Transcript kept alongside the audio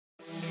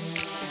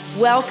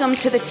Welcome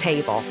to the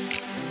table,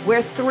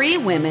 where three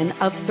women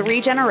of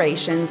three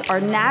generations are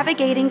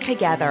navigating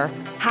together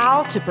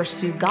how to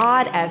pursue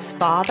God as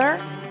Father,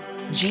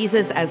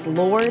 Jesus as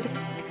Lord,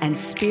 and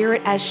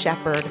Spirit as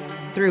Shepherd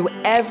through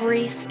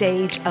every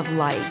stage of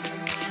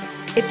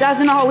life. It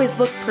doesn't always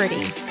look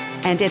pretty,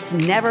 and it's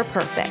never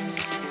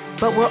perfect,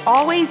 but we're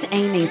always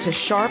aiming to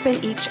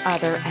sharpen each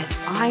other as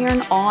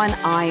iron on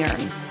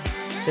iron.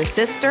 So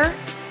sister,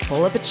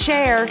 pull up a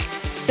chair,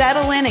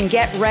 settle in, and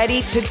get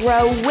ready to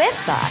grow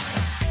with us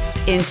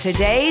in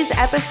today's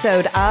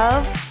episode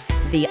of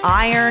The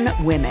Iron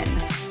Women.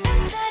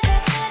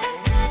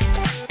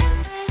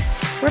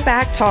 We're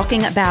back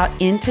talking about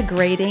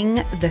integrating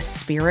the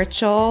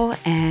spiritual,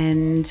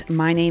 and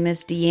my name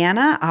is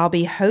Deanna. I'll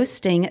be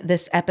hosting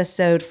this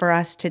episode for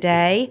us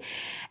today.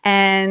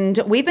 And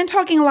we've been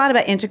talking a lot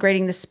about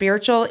integrating the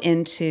spiritual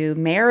into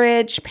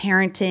marriage,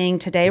 parenting.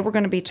 Today, we're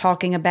going to be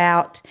talking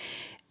about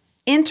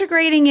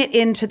integrating it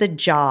into the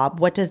job.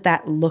 What does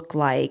that look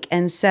like?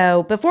 And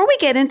so before we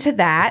get into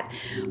that,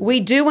 we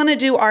do want to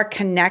do our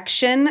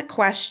connection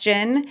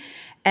question.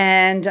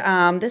 And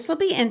this will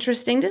be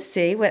interesting to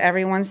see what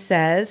everyone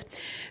says.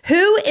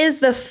 Who is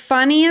the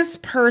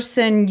funniest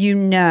person you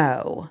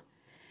know?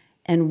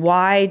 And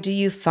why do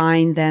you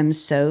find them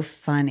so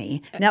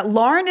funny? Now,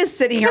 Lauren is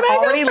sitting here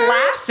already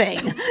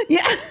laughing.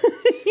 Yeah.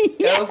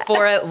 Go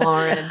for it,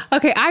 Lauren.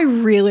 Okay, I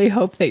really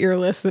hope that you're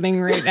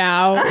listening right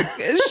now.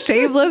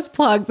 Shameless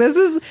plug.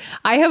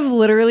 I have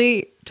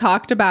literally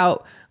talked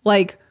about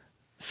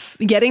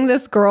getting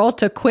this girl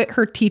to quit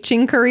her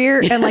teaching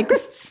career and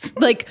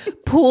like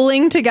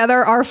pooling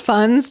together our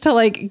funds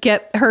to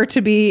get her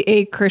to be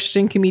a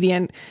Christian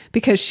comedian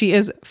because she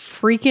is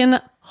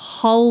freaking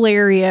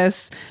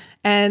hilarious.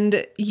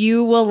 And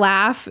you will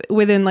laugh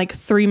within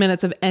 3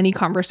 minutes of any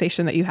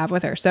conversation that you have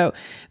with her. So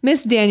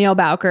Miss Danielle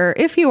Bowker,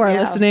 if you are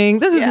listening,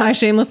 this is my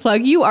shameless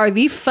plug. You are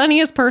the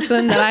funniest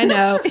person that I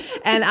know.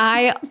 And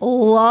I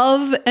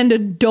love and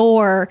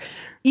adore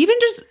even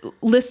just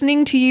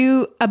listening to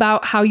you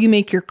about how you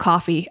make your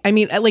coffee. I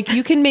mean,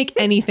 you can make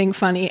anything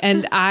funny.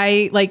 And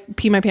I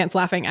pee my pants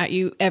laughing at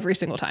you every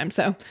single time.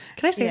 So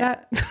can I say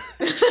that?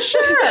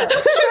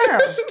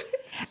 Sure.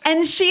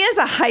 And she is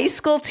a high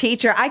school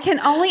teacher. I can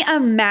only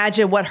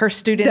imagine what her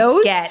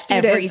students get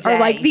every day. Those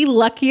are the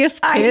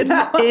luckiest kids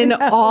in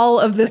all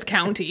of this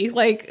county.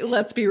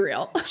 Let's be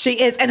real.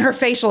 She is. And her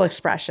facial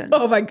expressions.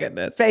 Oh my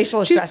goodness.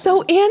 Facial expressions. She's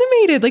so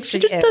animated. She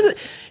just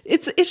doesn't.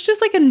 It's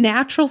just a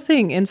natural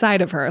thing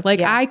inside of her.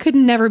 I could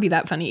never be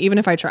that funny, even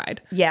if I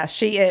tried. Yeah,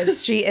 she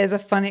is. She is a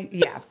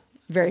funny,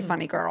 very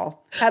funny girl.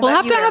 We'll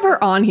have to have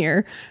her on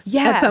here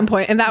at some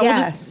point, and that will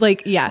just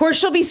Of course,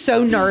 she'll be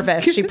so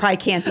nervous. She probably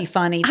can't be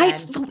funny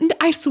then.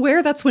 I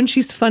swear that's when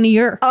she's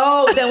funnier.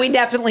 Oh, then we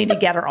definitely need to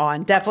get her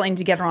on.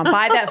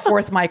 Buy that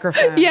fourth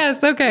microphone.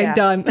 Yes, okay,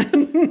 done.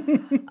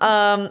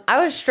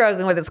 I was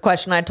struggling with this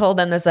question. I told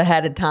them this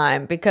ahead of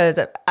time because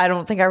I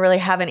don't think I really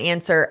have an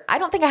answer. I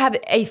don't think I have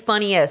a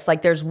funniest.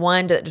 There's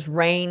one that just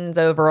reigns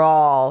over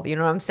all. You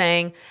know what I'm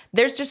saying?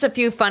 There's just a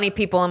few funny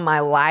people in my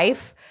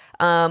life.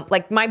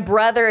 My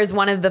brother is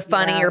one of the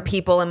funnier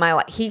people in my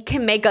life. He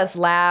can make us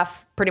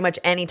laugh pretty much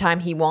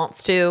anytime he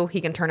wants to. He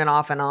can turn it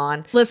off and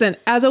on. Listen,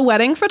 as a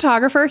wedding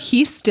photographer,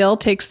 he still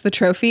takes the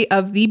trophy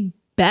of the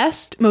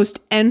best, most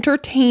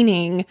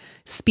entertaining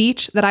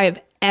speech that I have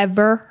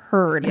ever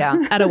heard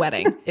at a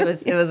wedding. It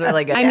was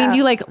really good. I mean,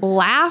 you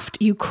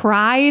laughed, you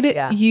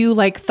cried, you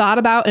thought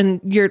about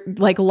and your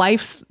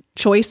life's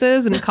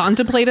choices and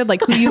contemplated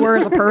who you were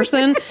as a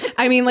person.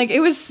 I mean,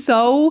 it was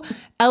so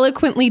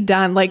eloquently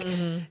done.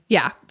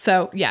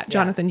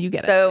 Jonathan, you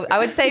get it. So I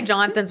would say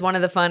Jonathan's one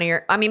of the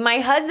funnier. I mean, my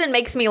husband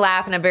makes me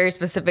laugh in a very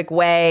specific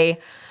way.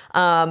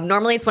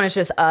 Normally it's when it's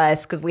just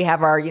us because we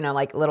have our,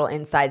 little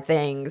inside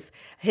things.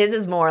 His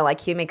is more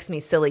he makes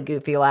me silly,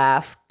 goofy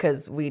laugh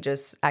because we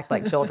just act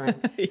like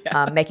children,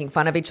 making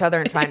fun of each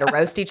other and trying to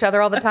roast each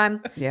other all the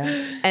time. Yeah.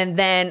 And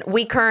then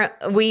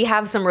we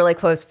have some really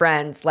close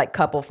friends,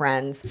 couple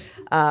friends,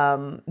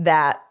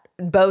 that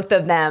both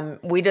of them,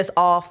 we just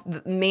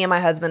me and my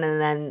husband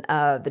and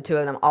then the two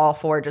of them, all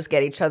four just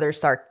get each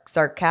other's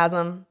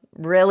sarcasm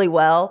really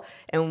well.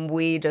 And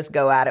we just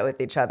go at it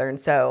with each other. And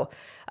so,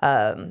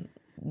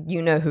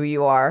 you know who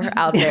you are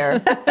out there,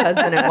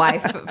 husband and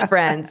wife,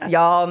 friends.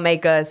 Y'all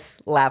make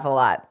us laugh a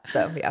lot.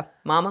 So,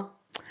 Mama?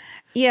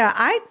 Yeah,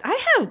 I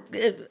have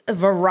a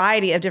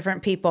variety of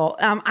different people.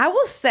 I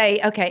will say,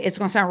 okay, it's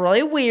going to sound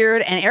really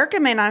weird, and Erica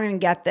may not even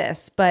get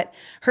this, but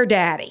her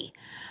daddy.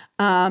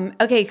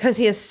 Because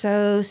he is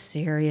so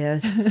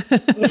serious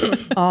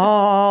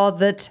all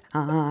the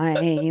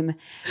time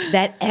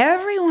that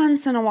every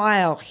once in a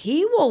while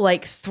he will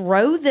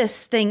throw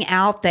this thing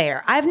out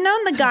there. I've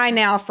known the guy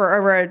now for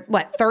over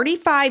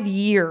 35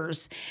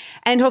 years,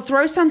 and he'll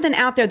throw something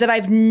out there that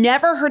I've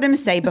never heard him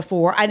say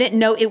before. I didn't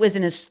know it was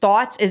in his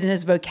thoughts, is in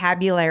his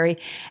vocabulary,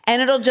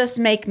 and it'll just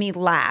make me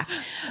laugh.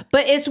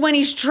 But it's when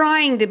he's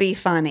trying to be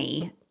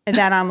funny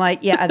then I'm like,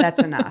 yeah, that's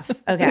enough.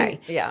 Okay.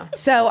 Yeah.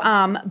 So,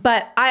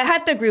 but I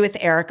have to agree with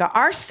Erica.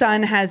 Our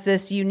son has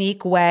this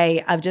unique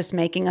way of just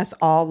making us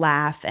all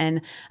laugh.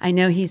 And I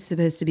know he's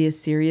supposed to be a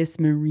serious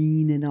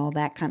Marine and all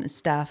that kind of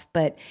stuff,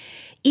 but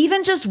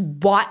even just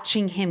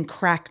watching him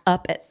crack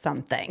up at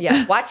something.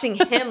 Yeah, watching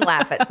him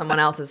laugh at someone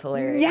else is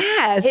hilarious.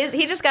 Yes.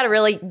 He just got a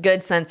really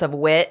good sense of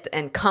wit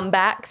and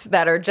comebacks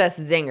that are just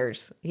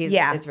zingers.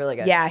 It's really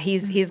good. Yeah,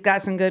 he's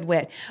got some good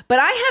wit. But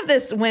I have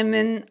this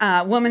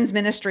women's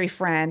ministry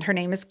friend. Her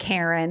name is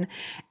Karen,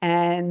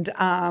 and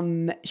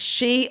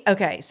she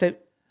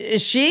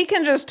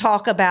can just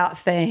talk about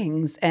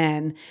things,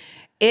 and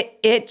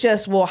it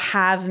just will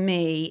have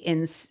me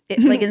in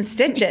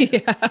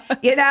stitches,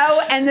 you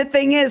know? And the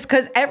thing is,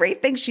 because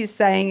everything she's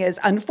saying is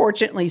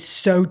unfortunately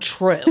so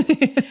true.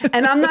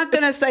 And I'm not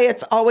going to say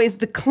it's always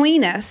the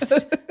cleanest.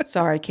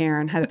 Sorry,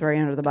 Karen, had to throw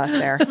you under the bus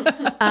there.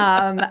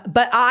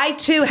 But I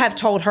too have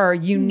told her,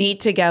 you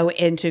need to go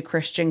into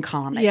Christian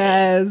comedy.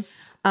 Yes.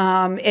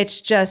 It's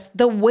just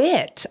the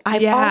wit.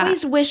 I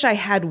always wish I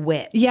had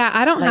wit. Yeah,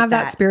 I don't have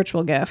that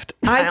spiritual gift.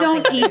 I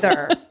don't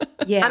either.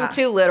 Yeah. I'm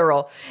too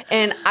literal.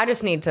 And I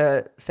just need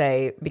to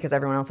say, because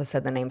everyone else has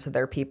said the names of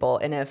their people,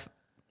 and if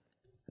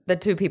the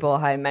two people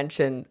I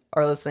mentioned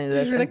are listening to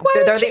this, You're like, why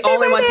they're didn't you the say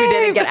only my ones who name?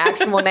 didn't get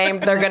actual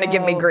names, they're going to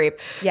give me grief.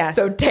 Yes.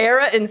 So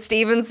Tara and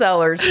Steven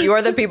Sellers, you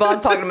are the people I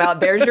was talking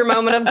about. There's your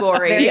moment of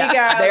glory. There you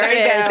go. There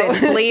it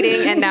is. It's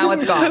bleeding, and now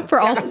it's gone.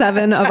 For all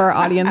 7 of our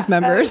audience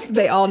members,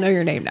 they all know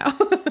your name now.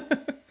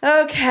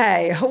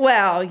 Okay.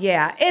 Well,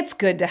 yeah, it's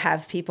good to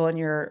have people in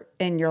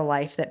your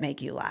life that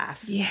make you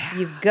laugh. Yeah.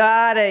 You've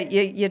got to,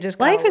 you just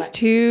gotta Life is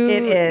too.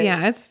 It is.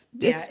 Yeah, it's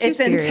too it's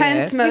serious.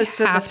 intense most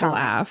We of the have to time.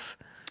 laugh.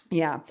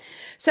 Yeah.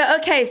 So,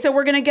 okay. So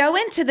we're going to go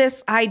into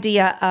this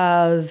idea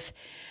of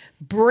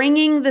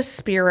bringing the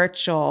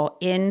spiritual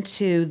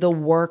into the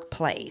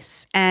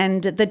workplace.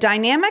 And the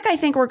dynamic I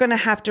think we're going to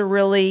have to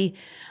really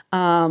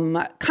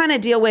kind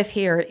of deal with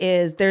here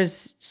is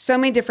there's so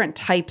many different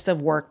types of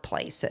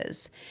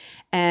workplaces.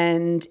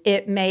 And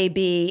it may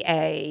be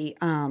a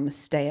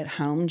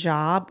stay-at-home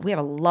job. We have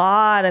a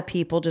lot of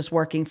people just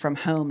working from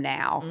home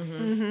now,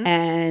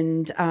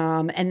 and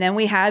then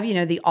we have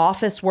the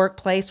office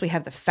workplace. We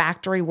have the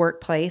factory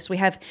workplace. We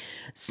have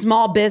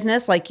small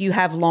business like you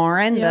have,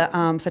 Lauren,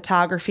 the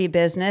photography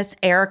business.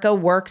 Erica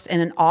works in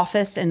an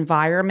office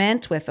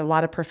environment with a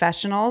lot of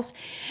professionals,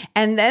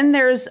 and then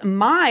there's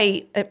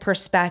my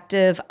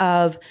perspective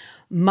of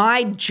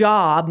my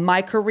job,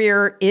 my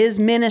career is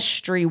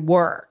ministry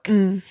work.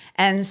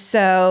 And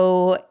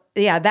so,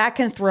 yeah, that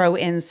can throw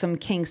in some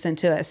kinks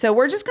into it. So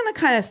we're just going to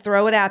kind of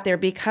throw it out there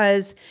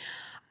because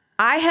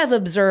I have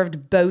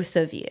observed both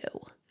of you.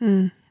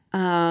 And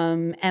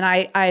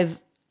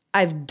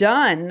I've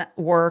done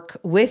work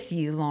with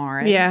you,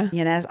 Lauren. Yeah.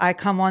 As I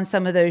come on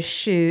some of those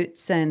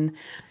shoots and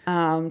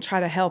try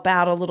to help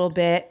out a little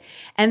bit.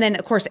 And then,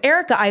 of course,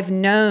 Erica,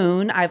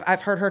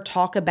 I've heard her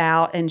talk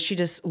about, and she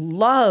just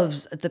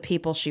loves the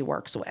people she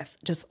works with,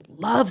 just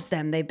loves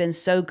them. They've been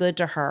so good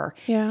to her.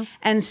 Yeah.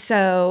 And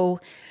so,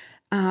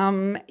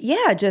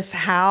 just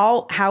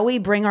how we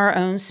bring our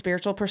own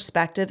spiritual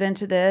perspective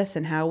into this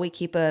and how we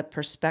keep a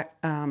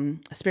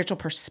spiritual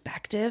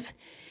perspective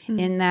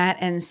in that.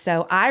 And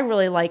so I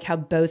really like how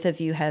both of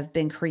you have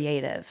been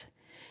creative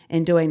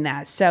in doing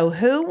that. So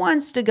who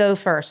wants to go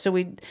first? So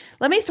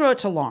let me throw it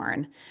to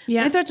Lauren.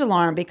 Yeah. Let me throw it to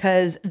Lauren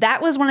because that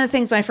was one of the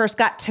things when I first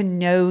got to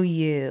know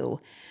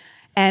you.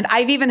 And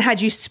I've even had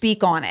you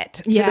speak on it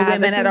to the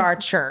women at our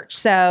church.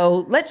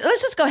 So let's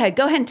just go ahead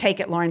and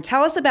take it, Lauren.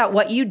 Tell us about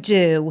what you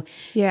do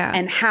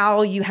and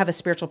how you have a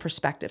spiritual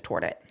perspective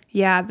toward it.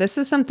 Yeah, this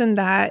is something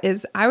that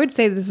I would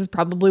say this is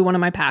probably one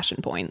of my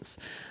passion points.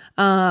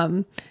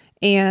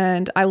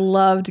 And I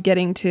loved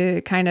getting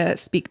to kind of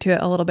speak to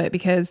it a little bit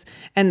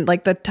and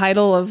the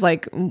title of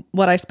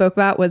what I spoke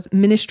about was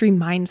ministry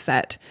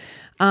mindset.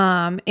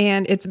 And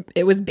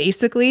it was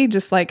basically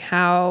just like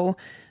how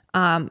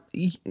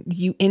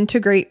you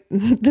integrate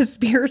the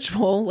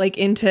spiritual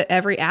into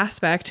every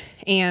aspect,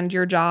 and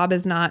your job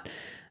is not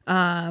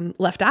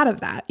left out of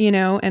that,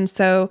 And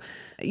so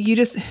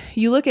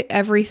you look at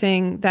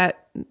everything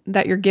that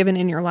you're given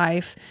in your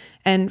life.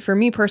 And for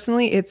me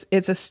personally, it's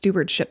a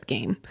stewardship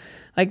game.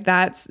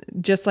 That's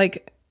just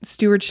like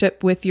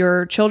stewardship with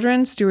your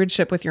children,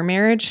 stewardship with your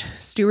marriage,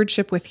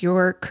 stewardship with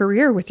your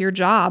career, with your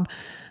job.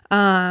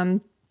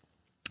 And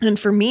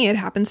for me, it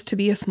happens to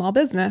be a small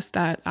business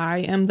that I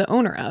am the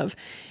owner of.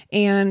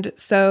 And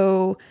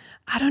so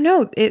I don't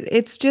know,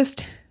 it's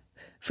just,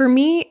 for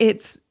me,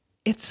 it's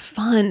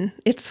fun.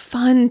 It's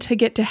fun to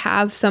get to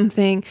have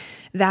something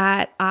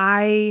that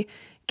I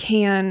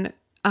can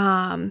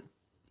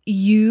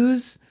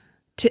use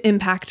to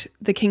impact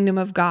the kingdom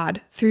of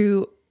God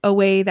through a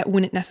way that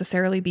wouldn't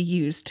necessarily be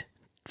used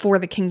for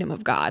the kingdom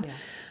of God.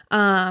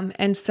 Yeah.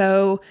 And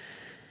so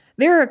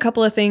there are a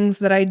couple of things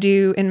that I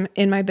do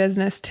in my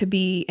business to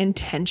be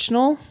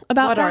intentional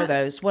about What that. are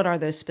those? What are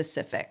those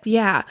specifics?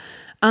 Yeah.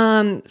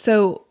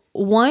 So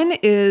one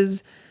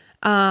is,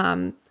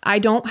 I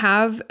don't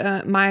have,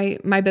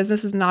 my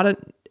business is not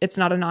it's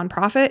not a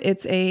nonprofit.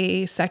 It's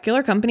a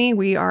secular company.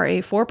 We are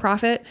a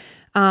for-profit.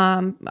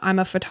 I'm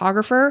a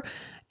photographer,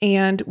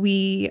 and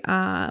we,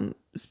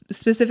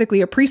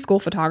 specifically a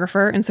preschool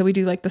photographer. And so we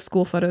do like the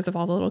school photos of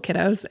all the little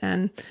kiddos.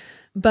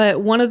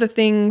 But one of the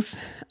things,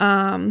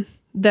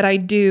 that I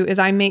do is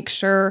I make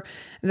sure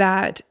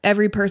that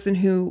every person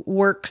who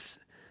works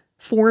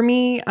for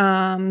me,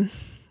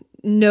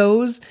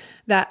 knows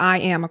that I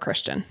am a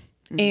Christian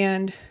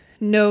and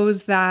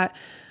knows that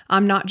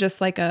I'm not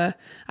just like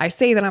I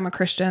say that I'm a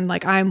Christian,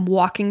 like I'm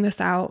walking this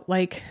out.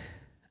 Like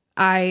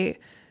I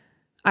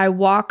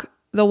walk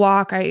the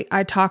walk,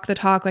 I talk the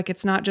talk. Like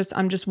it's not just,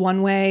 I'm just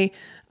one way,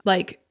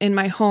 like in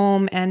my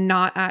home and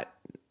not at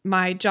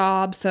my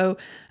job. So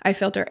I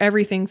filter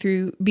everything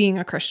through being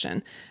a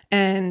Christian.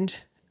 And,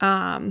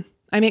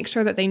 I make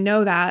sure that they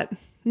know that,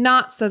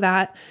 not so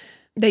that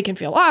they can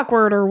feel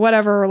awkward or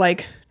whatever,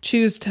 like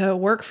choose to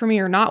work for me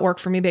or not work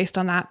for me based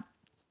on that,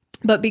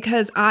 but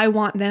because I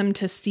want them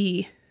to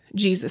see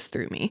Jesus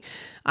through me.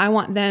 I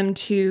want them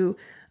to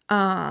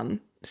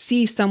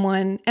see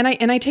someone, and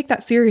I take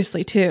that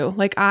seriously too.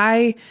 Like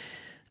I'm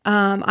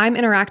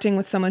interacting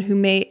with someone who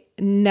may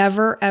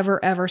never,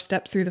 ever, ever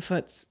step through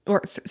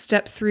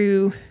step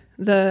through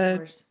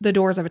the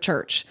doors of a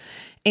church,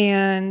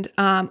 and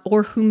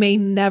or who may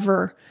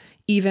never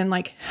even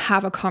like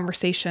have a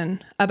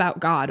conversation about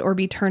God or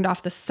be turned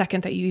off the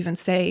second that you even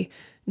say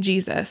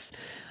Jesus.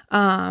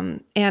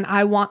 And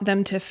I want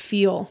them to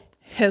feel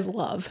his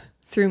love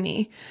through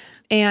me.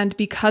 And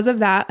because of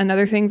that,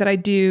 another thing that I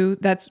do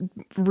that's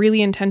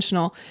really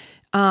intentional,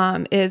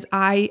 is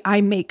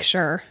I make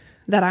sure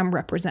that I'm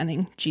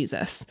representing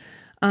Jesus,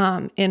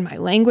 in my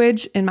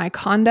language, in my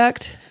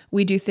conduct.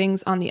 We do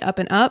things on the up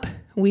and up.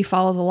 We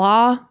follow the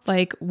law.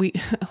 Like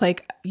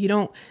you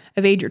don't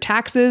evade your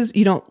taxes.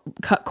 You don't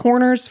cut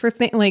corners for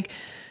things. Like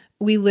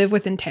we live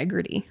with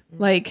integrity.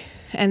 Like,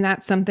 and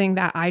that's something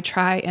that I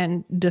try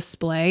and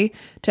display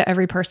to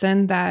every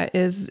person that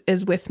is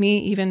with me.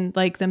 Even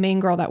like the main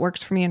girl that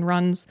works for me and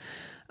runs,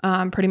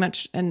 pretty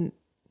much an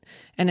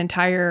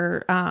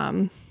entire,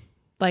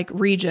 like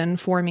region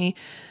for me.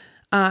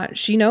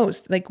 She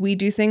knows, like we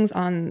do things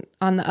on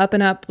the up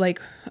and up,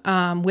 like,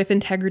 with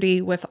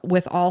integrity,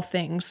 with all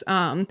things,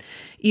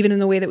 even in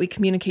the way that we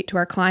communicate to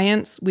our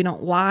clients. We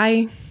don't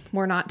lie.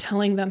 We're not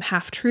telling them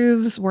half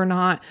truths. We're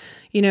not,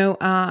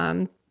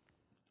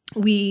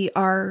 we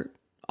are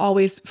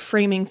always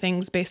framing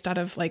things based out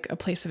of like a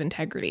place of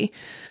integrity.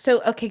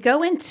 So, okay,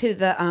 go into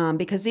the,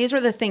 because these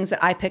were the things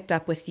that I picked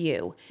up with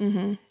you.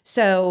 Mm-hmm.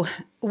 So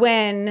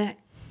when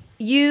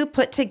you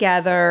put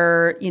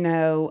together,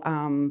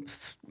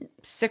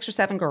 6 or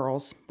 7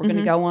 girls, we're going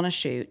to go on a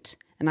shoot,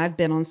 and I've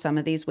been on some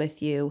of these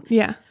with you.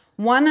 Yeah.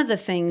 One of the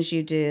things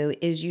you do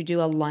is you do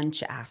a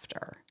lunch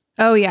after.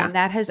 Oh, yeah. And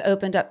that has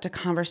opened up to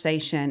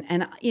conversation.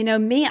 And,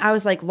 me, I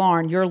was like,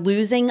 Lauren, you're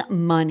losing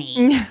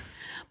money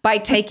by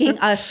taking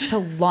us to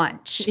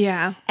lunch.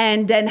 Yeah.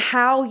 And then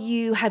how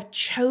you have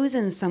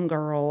chosen some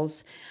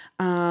girls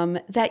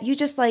that you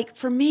just like,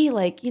 for me,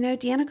 like,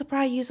 Deanna could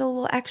probably use a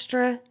little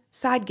extra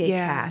side gig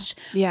cash.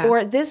 Yeah.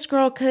 Or this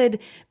girl could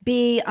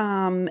be,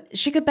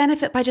 she could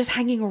benefit by just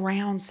hanging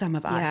around some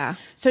of us. Yeah.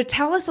 So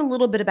tell us a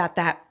little bit about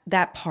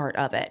that part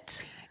of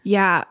it.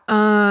 Yeah.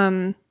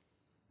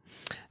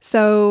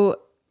 So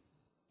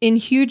in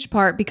huge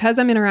part, because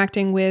I'm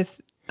interacting with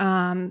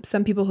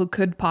some people who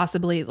could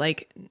possibly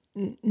like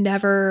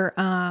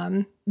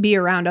never be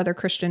around other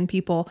Christian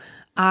people,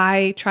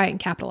 I try and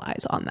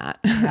capitalize on that.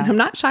 Yeah. I'm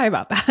not shy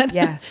about that.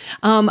 Yes.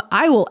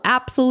 I will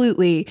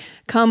absolutely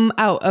come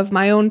out of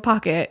my own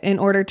pocket in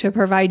order to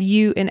provide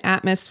you an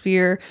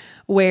atmosphere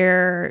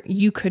where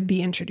you could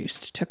be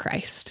introduced to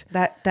Christ.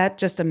 That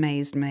just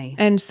amazed me.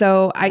 And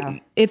so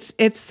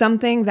it's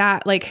something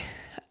that like,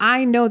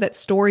 I know that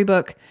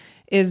Storybook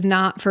is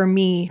not for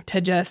me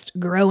to just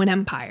grow an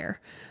empire.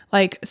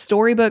 Like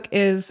Storybook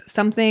is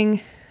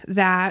something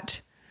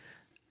that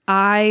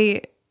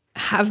I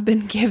have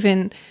been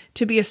given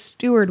to be a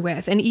steward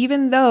with. And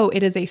even though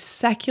it is a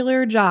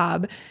secular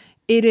job,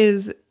 it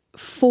is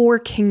for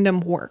kingdom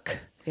work.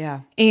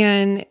 Yeah.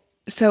 And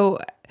so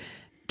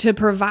to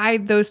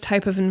provide those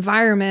type of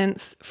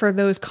environments for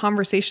those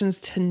conversations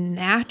to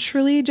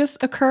naturally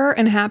just occur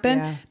and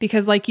happen,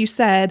 because like you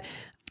said,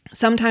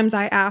 sometimes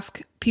I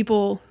ask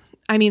people,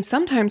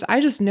 sometimes I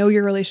just know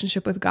your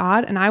relationship with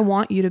God and I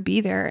want you to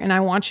be there and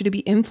I want you to be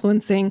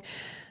influencing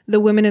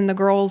the women and the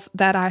girls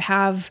that I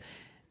have,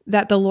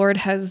 that the Lord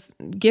has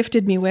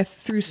gifted me with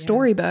through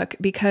Storybook,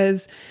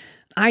 because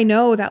I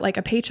know that like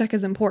a paycheck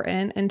is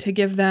important, and to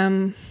give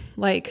them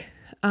like,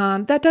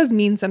 that does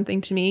mean something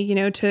to me,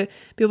 to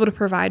be able to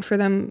provide for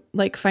them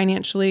like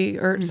financially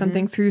or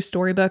something through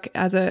Storybook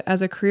as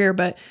a career.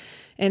 But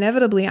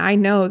inevitably I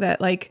know that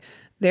like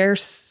their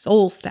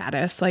soul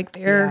status, like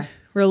their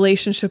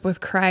relationship with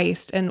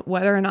Christ and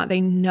whether or not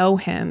they know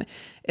him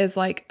is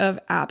like of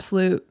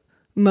absolute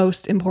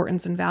most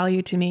importance and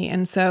value to me.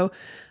 And so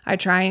I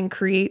try and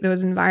create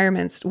those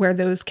environments where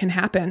those can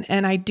happen.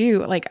 And I do,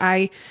 like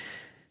I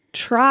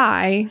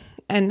try,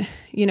 and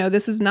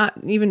this is not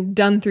even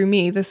done through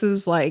me. This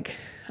is like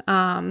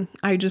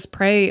I just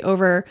pray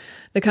over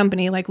the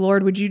company, like,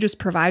 Lord, would you just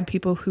provide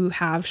people who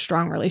have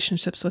strong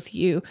relationships with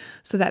you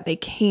so that they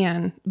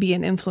can be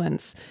an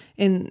influence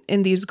in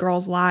these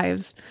girls'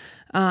 lives.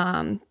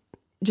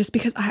 Just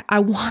because I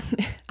want,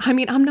 I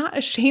mean, I'm not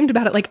ashamed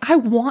about it. Like, I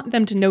want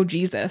them to know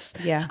Jesus.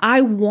 Yeah. I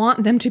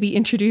want them to be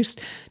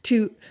introduced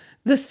to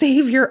the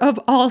Savior of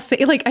all.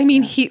 Like, I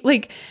mean,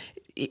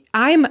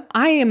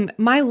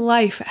 my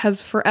life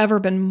has forever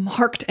been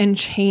marked and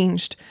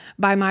changed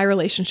by my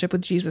relationship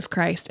with Jesus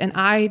Christ. And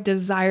I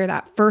desire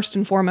that first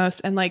and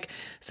foremost. And like,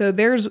 so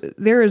there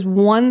is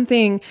one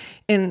thing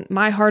in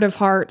my heart of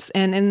hearts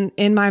and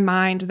in my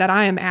mind that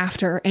I am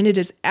after, and it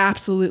is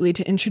absolutely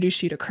to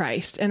introduce you to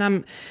Christ. And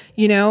I'm,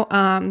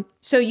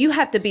 So you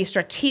have to be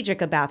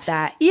strategic about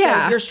that.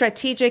 Yeah. So you're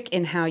strategic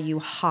in how you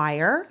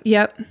hire.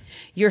 yep.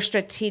 You're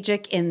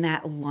strategic in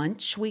that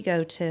lunch we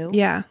go to.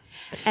 Yeah.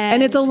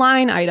 And it's a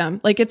line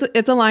item. Like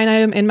it's a line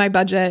item in my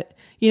budget,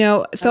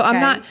 so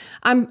Okay.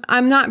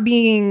 I'm not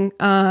being,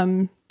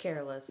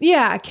 Careless.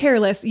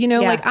 careless,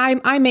 like Yes.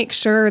 I make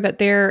sure that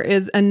there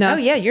is enough. Oh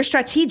yeah, you're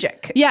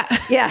strategic. Yeah.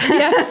 Yeah.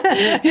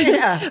 Yes.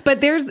 Yeah.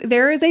 But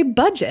there is a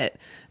budget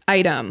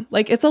item.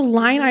 Like it's a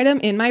line item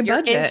in my You're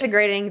budget.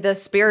 integrating the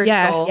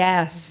spiritual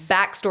Yes.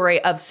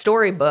 backstory of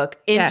Storybook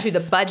into Yes.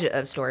 the budget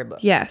of Storybook.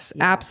 Yes,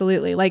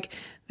 absolutely. Like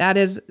that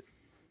is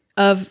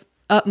of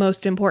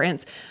utmost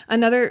importance.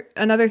 Another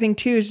thing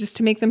too is just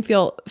to make them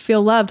feel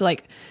loved.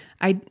 Like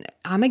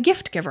I'm a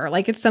gift giver.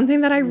 Like it's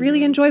something that I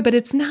really enjoy, but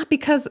it's not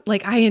because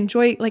like I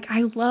enjoy, like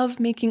I love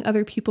making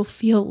other people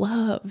feel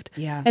loved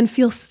and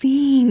feel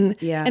seen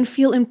and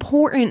feel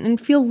important and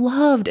feel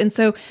loved. And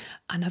so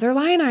another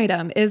line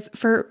item is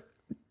for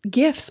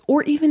gifts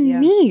or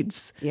even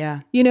needs,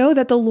 Yeah.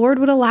 that the Lord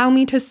would allow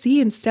me to see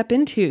and step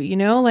into,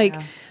 like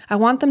I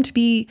want them to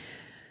be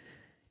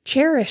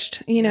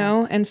cherished,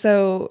 and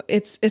so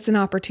it's an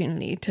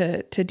opportunity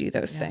to do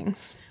those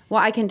things.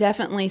 Well, I can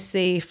definitely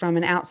see from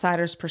an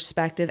outsider's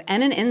perspective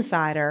and an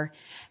insider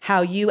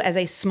how you, as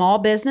a small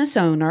business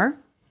owner,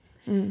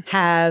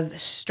 have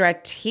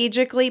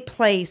strategically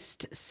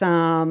placed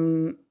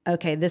some,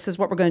 okay, this is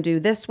what we're going to do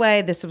this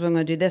way, this is what we're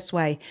going to do this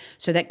way,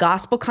 so that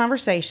gospel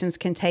conversations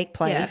can take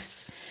place,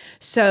 Yes.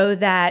 so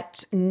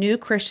that new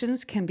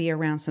Christians can be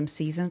around some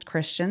seasoned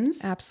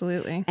Christians.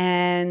 Absolutely.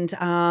 And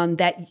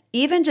that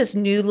even just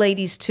new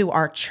ladies to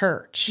our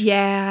church.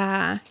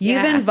 Yeah.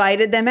 You've yeah.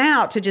 invited them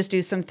out to just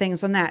do some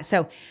things on that.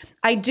 So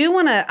I do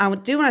want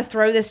to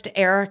throw this to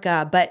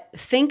Erica, but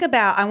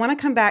I want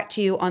to come back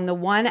to you on the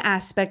one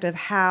aspect of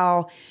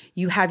how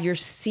you have your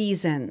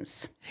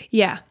seasons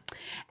Yeah.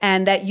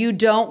 and that you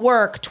don't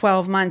work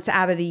 12 months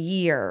out of the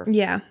year.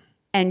 Yeah.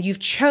 And you've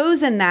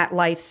chosen that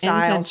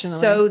lifestyle Intentionally.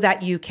 so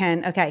that you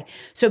can, okay.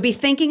 So be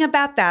thinking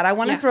about that. I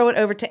want to throw it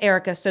over to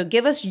Erica. So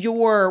give us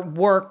your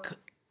work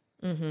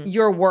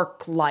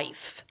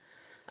life.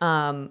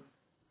 My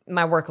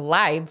work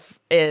life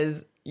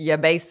is your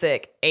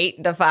basic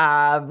 8 to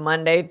 5,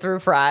 Monday through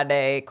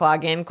Friday,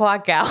 clock in,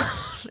 clock out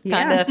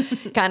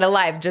kind of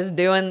life, just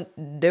doing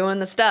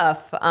the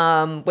stuff,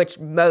 which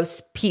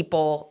most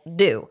people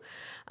do.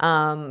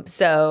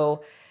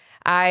 So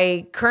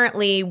I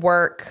currently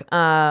work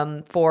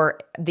for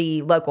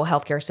the local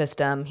healthcare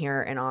system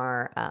here in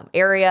our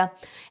area,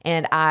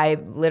 and I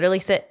literally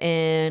sit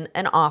in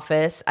an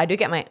office. I do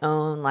get my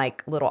own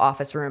like little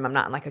office room. I'm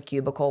not in like a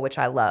cubicle, which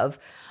I love.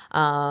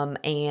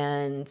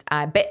 And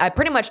I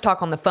pretty much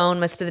talk on the phone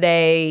most of the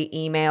day,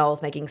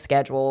 emails, making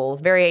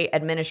schedules, very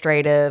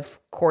administrative,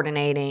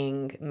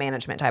 coordinating,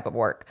 management type of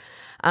work.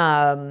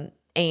 But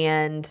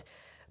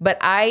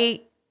I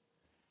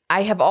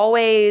have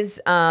always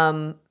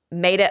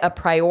made it a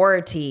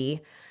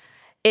priority.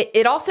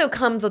 It also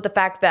comes with the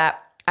fact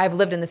that I've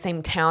lived in the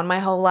same town my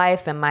whole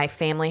life, and my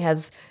family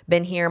has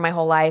been here my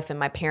whole life, and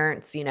my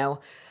parents,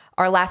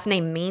 our last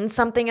name means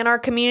something in our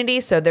community.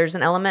 So there's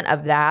an element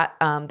of that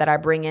that I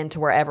bring into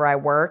wherever I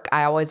work.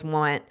 I always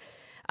want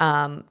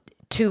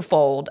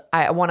twofold.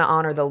 I want to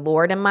honor the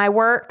Lord in my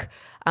work,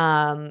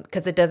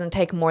 because it doesn't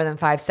take more than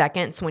 5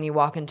 seconds when you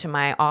walk into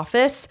my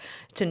office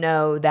to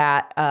know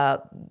that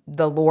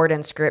the Lord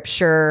in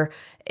Scripture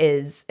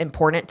is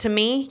important to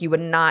me.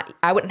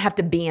 I wouldn't have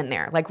to be in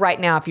there. Like right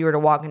now, if you were to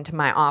walk into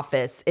my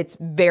office, it's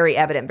very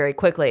evident very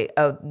quickly,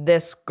 oh,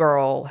 this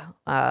girl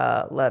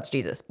loves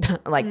Jesus,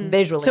 like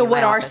visually. So in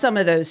what my are office. some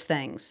of those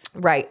things?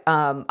 Right.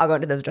 I'll go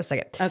into those in just a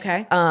second.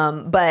 Okay.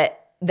 But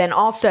then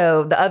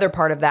also the other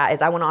part of that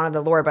is I want to honor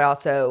the Lord, but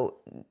also,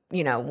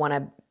 want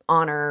to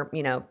honor,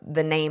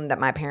 the name that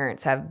my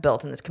parents have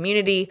built in this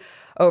community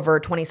over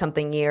 20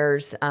 something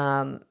years.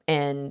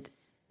 And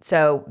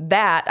so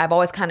that I've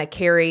always kind of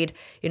carried,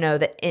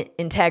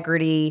 the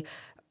integrity,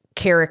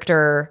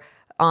 character,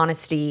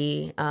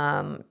 honesty,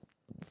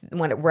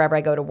 wherever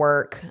I go to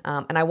work.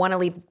 And I want to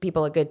leave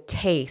people a good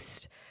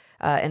taste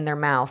in their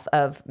mouth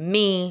of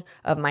me,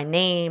 of my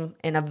name,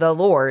 and of the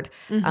Lord.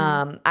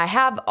 Mm-hmm. I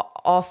have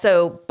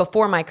also,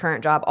 before my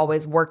current job,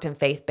 always worked in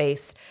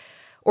faith-based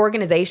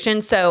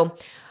organizations. So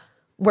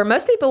where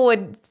most people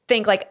would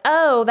think like,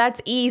 oh,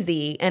 that's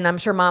easy. And I'm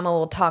sure Mama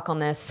will talk on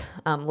this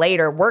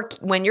later.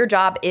 When your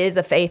job is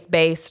a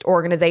faith-based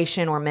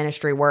organization or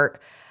ministry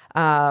work,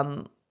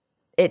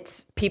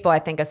 it's people, I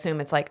think,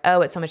 assume it's like,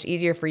 oh, it's so much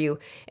easier for you.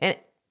 And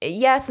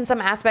yes, in some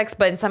aspects,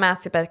 but in some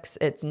aspects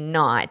it's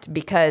not,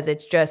 because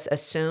it's just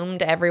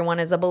assumed everyone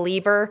is a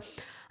believer.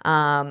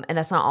 And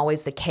that's not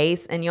always the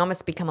case. And you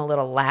almost become a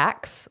little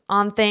lax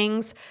on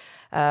things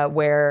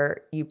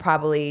where you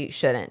probably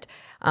shouldn't.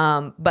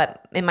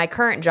 But in my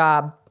current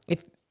job,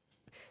 if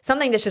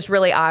something that's just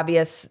really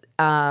obvious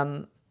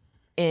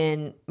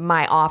in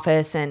my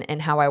office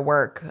and how I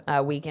work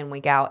week in,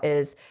 week out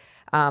is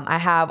I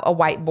have a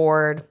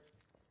whiteboard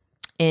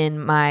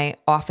in my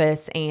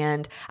office,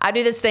 and I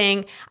do this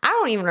thing. I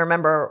don't even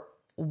remember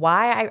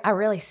why I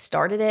really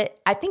started it.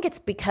 I think it's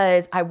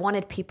because I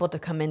wanted people to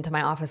come into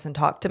my office and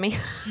talk to me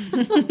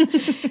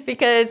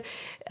because,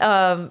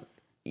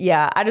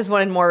 I just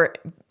wanted more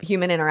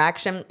human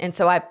interaction. And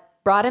so I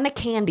brought in a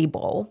candy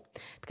bowl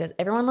because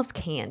everyone loves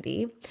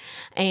candy.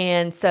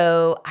 And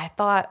so I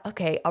thought,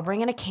 okay, I'll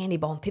bring in a candy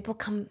bowl and people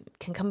can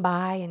come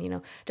by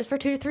and, just for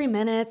 2 to 3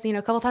 minutes, a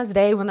couple times a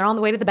day when they're on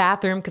the way to the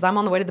bathroom, because I'm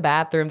on the way to the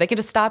bathroom, they can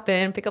just stop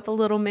in, pick up a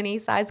little mini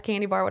sized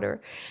candy bar,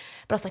 whatever.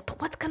 But I was like,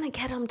 but what's going to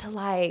get them to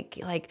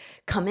like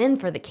come in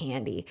for the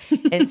candy?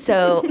 And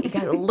so you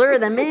got to lure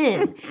them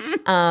in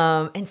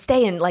and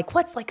stay in. Like,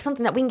 what's like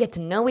something that we can get to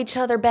know each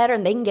other better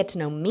and they can get to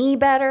know me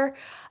better?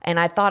 And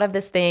I thought of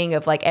this thing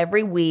of like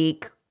every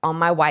week on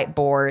my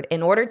whiteboard,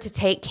 in order to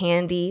take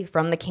candy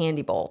from the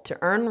candy bowl, to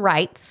earn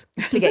rights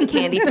to get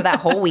candy for that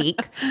whole week,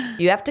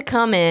 you have to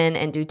come in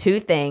and do 2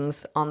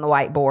 things on the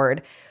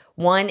whiteboard.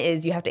 One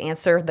is you have to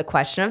answer the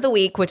question of the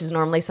week, which is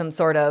normally some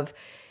sort of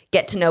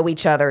get to know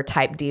each other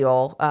type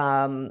deal,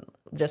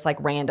 just like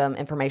random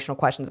informational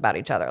questions about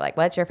each other, like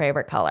what's your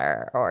favorite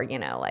color, or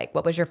like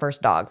what was your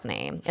first dog's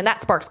name, and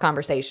that sparks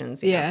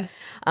conversations. You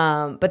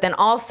know? But then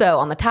also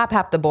on the top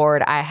half of the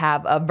board, I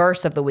have a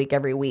verse of the week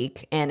every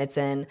week, and it's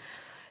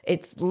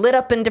lit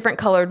up in different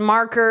colored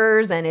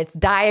markers, and it's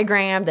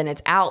diagrammed and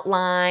it's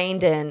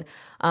outlined, and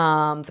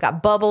it's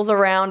got bubbles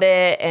around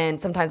it,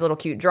 and sometimes little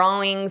cute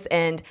drawings.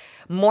 And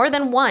more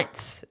than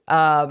once,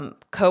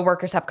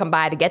 coworkers have come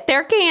by to get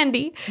their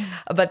candy,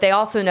 but they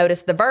also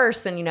notice the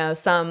verse. And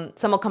some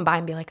will come by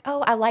and be like,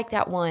 "Oh, I like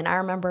that one. I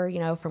remember,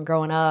 from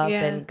growing up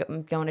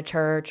and going to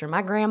church, or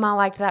my grandma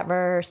liked that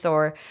verse."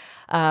 Or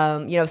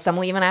some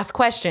will even ask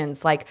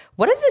questions like,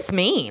 "What does this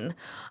mean?"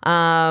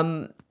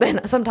 And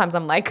sometimes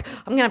I'm like,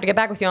 I'm gonna have to get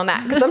back with you on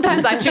that, because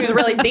sometimes I choose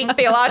really deep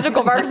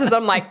theological verses.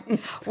 I'm like,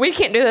 we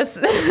can't do this.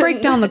 Let's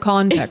break down the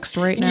context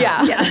right now.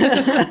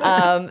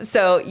 Yeah.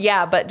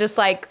 But just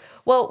like,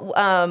 well,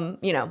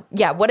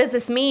 what does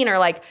this mean? Or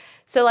like,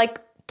 so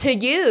like to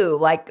you,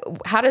 like,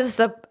 how does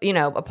this,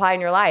 apply in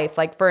your life?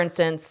 Like, for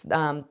instance,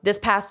 this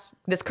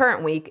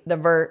current week,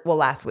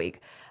 last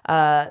week,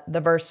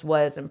 the verse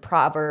was in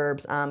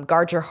Proverbs,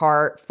 guard your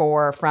heart,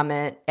 for from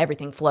it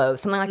everything flows,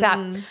 something like that.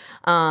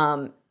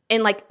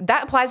 And like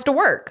that applies to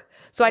work.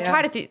 So I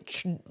try to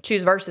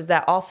choose verses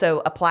that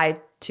also apply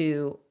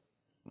to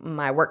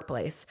my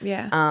workplace.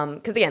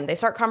 Because again, they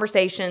start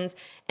conversations,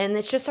 and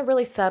it's just a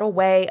really subtle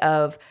way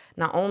of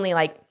not only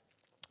like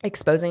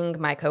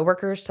exposing my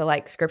coworkers to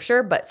like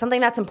scripture, but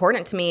something that's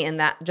important to me. And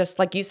that, just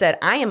like you said,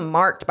 I am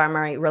marked by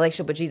my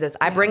relationship with Jesus.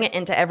 I bring it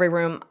into every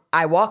room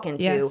I walk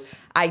into. Yes.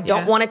 I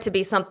don't want it to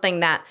be something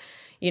that,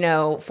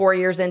 4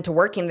 years into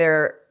working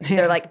there,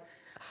 they're like,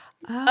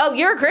 oh,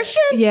 you're a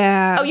Christian?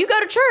 Yeah. Oh, you go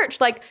to church?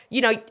 Like,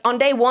 on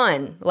day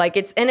one, like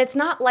it's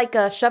not like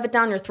a shove it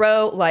down your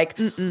throat. Like,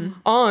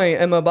 I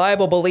am a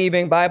Bible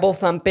believing, Bible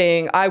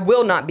thumping. I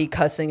will not be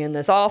cussing in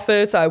this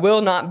office. I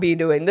will not be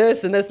doing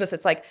this and this and this.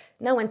 It's like,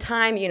 no, in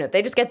time,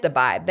 they just get the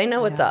vibe. They know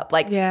what's up.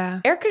 Like,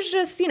 Erica's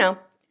just,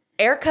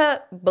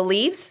 Erica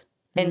believes,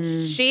 and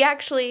she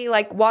actually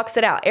like walks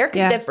it out.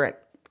 Erica's different.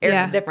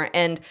 Erica's different.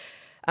 And,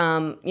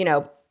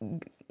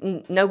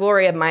 no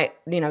glory of my,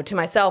 to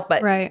myself,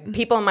 but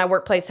people in my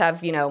workplace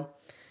have,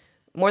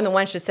 more than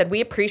once just said, we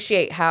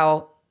appreciate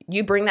how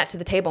you bring that to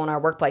the table in our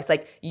workplace.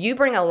 Like, you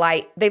bring a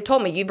light. They've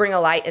told me you bring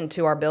a light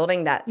into our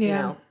building that,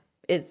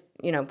 is,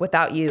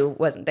 without you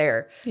wasn't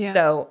there. Yeah.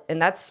 So,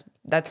 and that's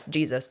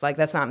Jesus. Like,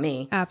 that's not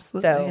me.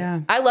 Absolutely.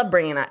 So I love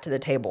bringing that to the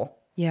table.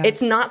 Yeah.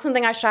 It's not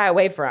something I shy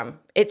away from.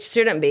 It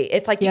shouldn't be.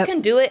 It's like you can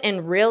do it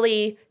in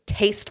really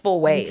tasteful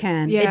ways. You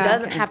can. It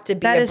doesn't have to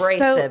be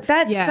abrasive.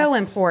 That's so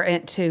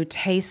important too.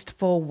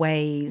 Tasteful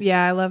ways.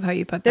 Yeah, I love how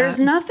you put that.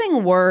 There's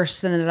nothing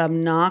worse than an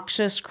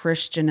obnoxious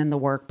Christian in the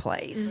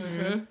workplace.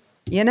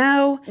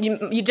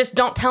 You just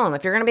don't tell them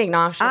if you're going to be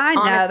obnoxious. I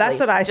know, honestly, that's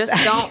what I just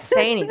say. don't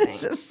say anything.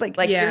 It's just like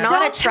you're not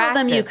don't attractive. tell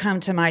them you come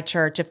to my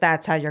church if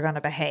that's how you're going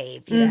to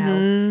behave. You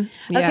know.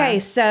 Okay,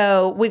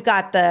 so we've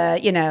got the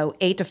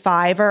 8 to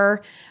 5er.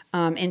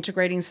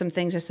 Integrating some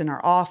things just in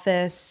our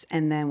office,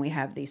 and then we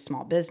have the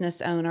small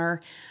business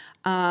owner.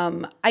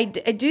 I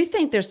do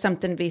think there's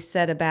something to be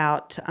said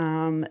about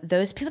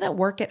those people that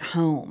work at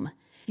home.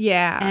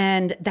 Yeah.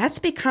 And that's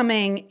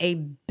becoming a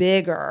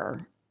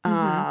bigger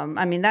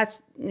I mean,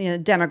 that's,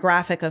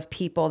 demographic of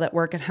people that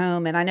work at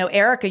home. And I know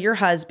Erica, your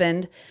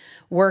husband,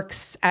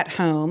 works at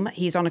home.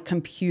 He's on a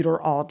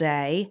computer all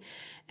day.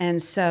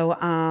 And so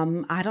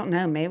I don't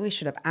know, maybe we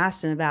should have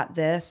asked him about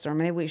this, or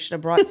maybe we should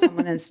have brought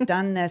someone that's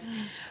done this.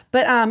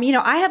 But,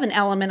 I have an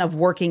element of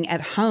working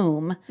at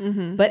home,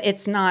 but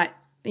it's not,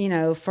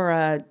 for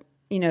a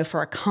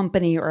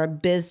company or a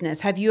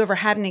business. Have you ever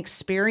had an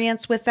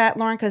experience with that,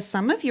 Lauren? Because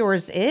some of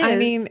yours is.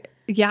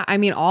 I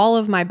mean, all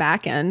of my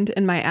back end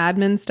and my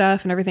admin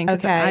stuff and everything.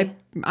 'Cause Okay.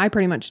 I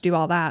pretty much do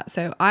all that.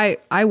 So I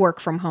work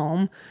from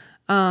home.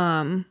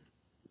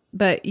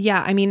 But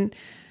yeah, I mean,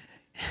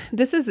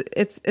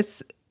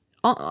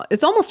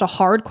 it's almost a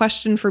hard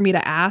question for me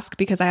to ask,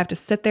 because I have to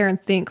sit there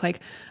and think like,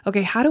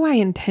 okay, how do I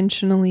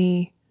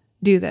intentionally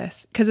do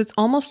this? Because it's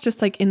almost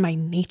just like in my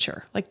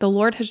nature. Like the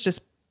Lord has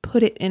just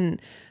put it in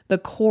the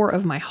core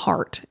of my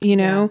heart,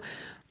 like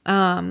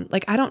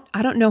I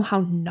don't know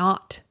how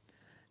not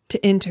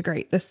to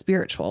integrate the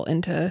spiritual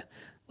into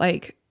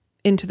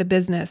the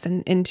business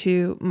and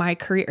into my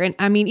career. And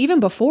I mean, even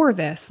before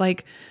this,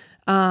 like,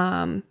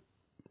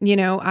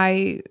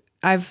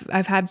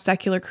 I've had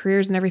secular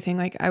careers and everything.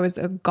 Like I was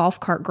a golf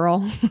cart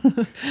girl.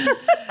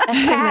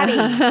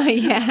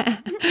 Yeah.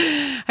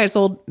 I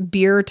sold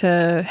beer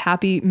to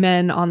happy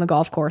men on the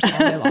golf course all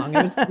day long.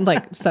 It was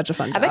like such a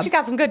fun job. I bet you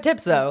got some good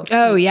tips though.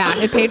 Oh yeah.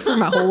 It paid for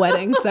my whole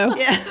wedding. So,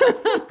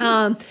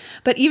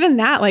 but even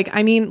that, like,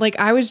 I mean, like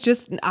I was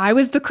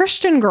the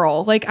Christian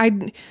girl. Like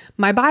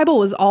my Bible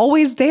was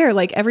always there.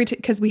 Like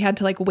cause we had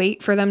to like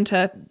wait for them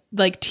to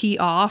like tee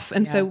off.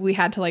 And so we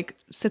had to like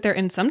sit there,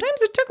 and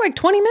sometimes it took like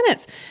 20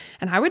 minutes,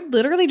 and I would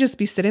literally just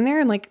be sitting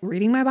there and like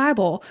reading my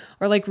Bible,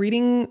 or like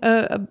reading,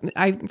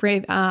 I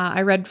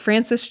read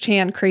Francis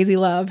Chan, Crazy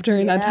Love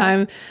during that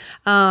time.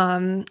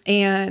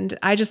 And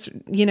I just,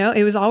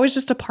 it was always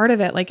just a part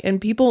of it. Like, and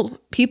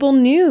people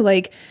knew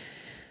like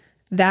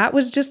that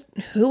was just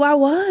who I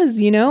was,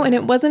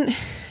 and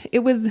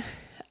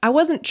I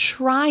wasn't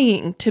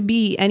trying to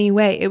be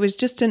anyway. It was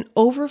just an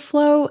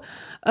overflow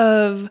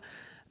of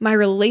my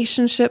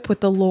relationship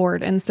with the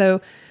Lord. And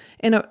so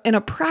in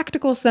a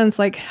practical sense,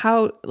 like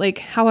how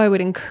I would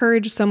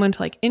encourage someone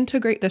to like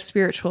integrate the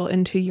spiritual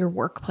into your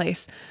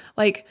workplace,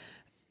 like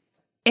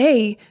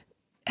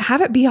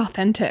have it be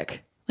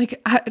authentic.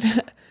 Like,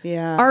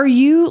 are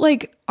you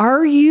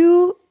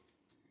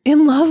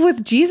in love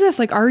with Jesus?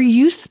 Like, are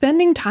you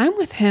spending time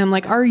with him?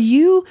 Like, are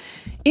you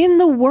in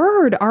the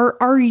word?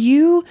 Are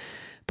you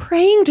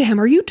praying to him?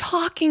 Are you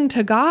talking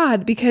to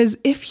God? Because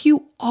if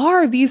you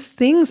are, these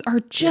things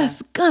are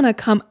just gonna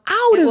come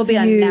out of you. It will be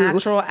a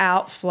natural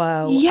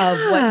outflow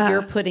of what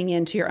you're putting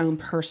into your own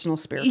personal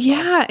spiritual.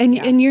 Yeah.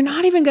 And you're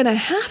not even gonna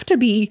have to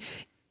be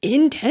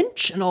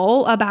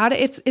intentional about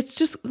it. It's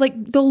just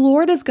like the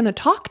Lord is going to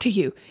talk to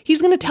you.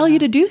 He's going to tell you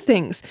to do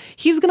things.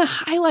 He's going to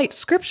highlight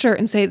scripture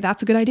and say,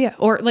 that's a good idea.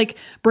 Or like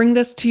bring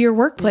this to your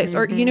workplace,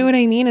 or you know what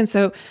I mean? And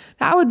so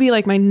that would be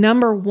like my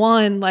number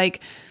one,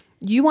 like,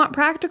 you want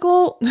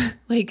practical,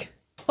 like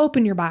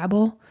open your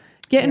Bible,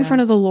 get in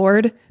front of the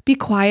Lord, be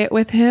quiet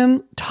with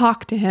him,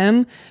 talk to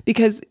him,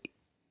 because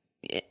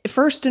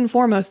first and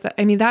foremost,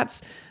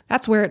 that's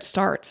where it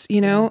starts,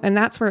 and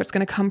that's where it's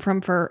going to come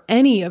from for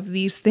any of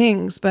these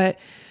things. But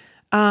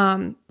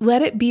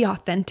let it be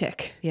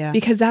authentic,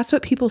 because that's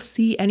what people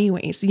see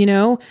anyways,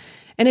 And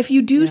if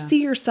you do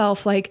see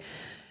yourself like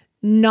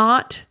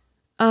not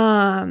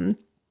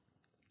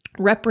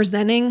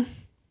representing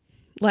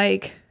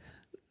like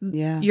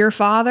your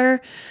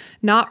Father,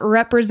 not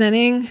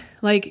representing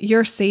like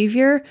your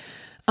Savior,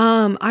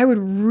 I would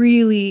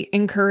really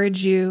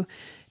encourage you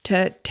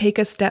to take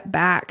a step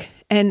back.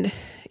 And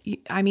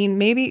I mean,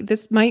 maybe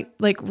this might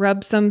like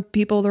rub some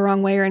people the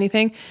wrong way or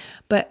anything,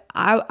 but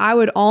I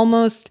would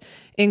almost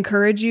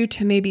encourage you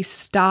to maybe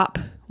stop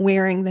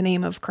wearing the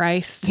name of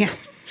Christ. Yeah.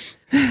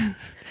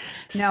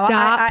 No,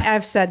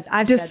 I've said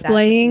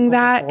displaying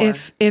that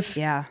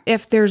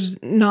if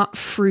there's not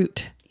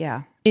fruit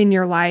in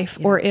your life,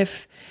 or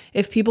if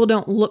people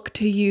don't look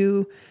to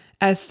you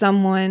as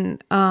someone,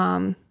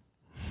 I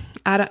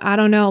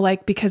don't know,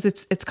 like, because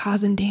it's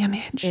causing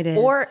damage. It is.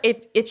 Or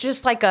if it's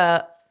just like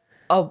a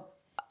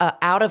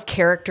out of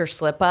character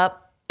slip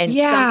up, and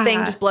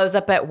something just blows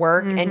up at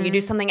work, and you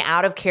do something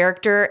out of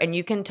character, and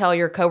you can tell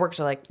your coworkers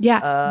are like,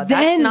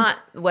 that's not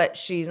what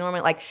she's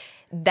normally like.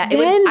 That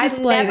I've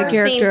never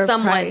seen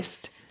someone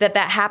that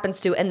happens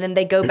to, and then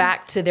they go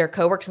back to their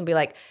coworkers and be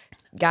like,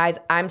 guys,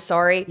 I'm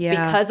sorry.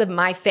 Because of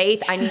my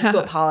faith, I need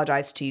to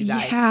apologize to you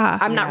guys.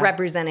 I'm not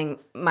representing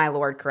my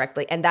Lord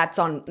correctly. And that's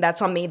on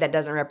me that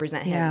doesn't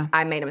represent him.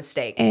 I made a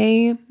mistake.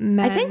 Amen.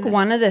 I think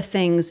one of the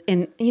things,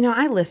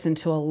 I listen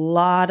to a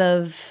lot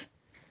of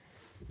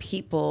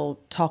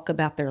people talk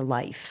about their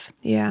life.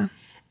 Yeah.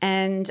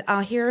 And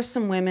I'll hear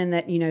some women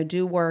that,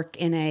 do work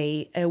in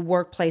a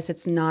workplace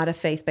that's not a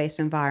faith-based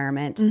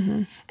environment.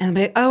 And I'm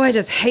like, oh, I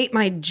just hate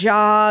my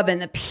job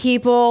and the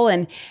people.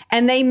 And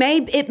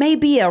it may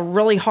be a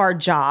really hard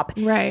job.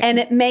 Right. And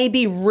it may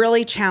be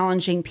really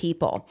challenging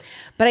people.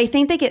 But I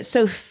think they get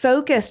so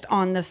focused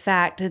on the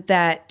fact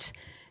that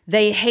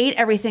they hate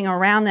everything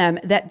around them,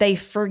 that they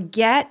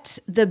forget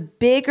the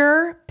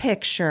bigger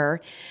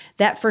picture,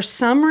 that for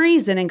some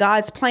reason in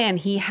God's plan,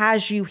 he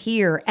has you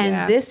here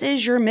and this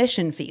is your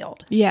mission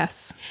field.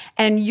 Yes.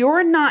 And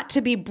you're not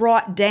to be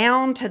brought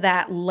down to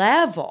that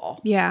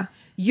level. Yeah.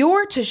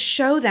 You're to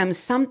show them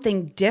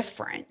something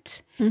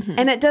different.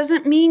 And it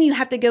doesn't mean you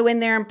have to go in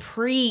there and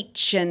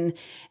preach and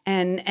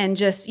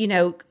just,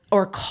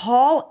 or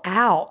call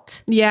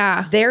out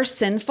their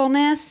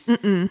sinfulness.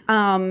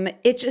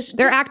 It's just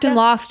they're acting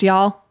lost,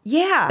 y'all.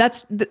 Yeah.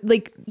 That's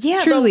truly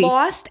the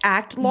lost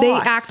act lost. They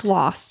act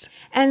lost.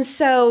 And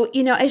so,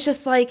 it's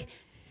just like,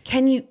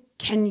 can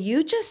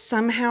you just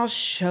somehow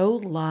show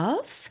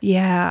love?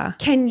 Yeah.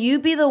 Can you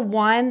be the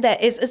one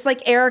that is, it's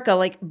like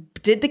Erica,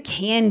 did the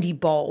candy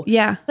bowl.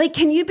 Yeah.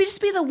 Can you just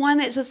be the one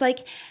that's just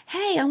like,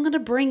 hey, I'm going to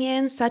bring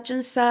in such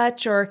and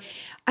such,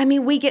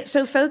 we get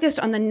so focused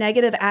on the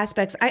negative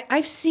aspects.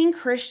 I've seen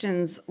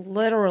Christians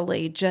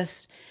literally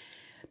just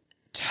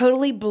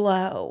totally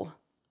blow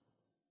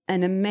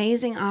an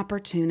amazing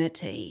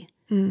opportunity.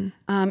 And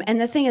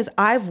the thing is,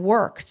 I've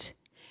worked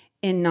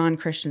in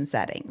non-Christian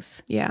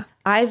settings. Yeah.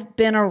 I've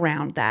been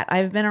around that.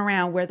 I've been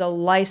around where the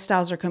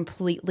lifestyles are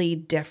completely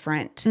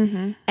different.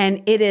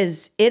 And it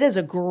is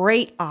a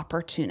great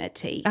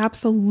opportunity.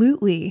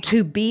 Absolutely.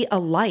 To be a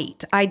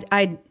light.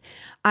 I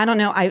don't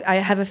know. I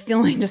have a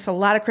feeling just a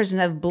lot of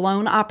Christians have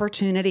blown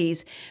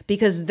opportunities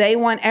because they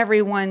want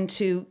everyone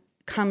to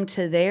come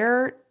to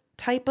their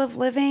type of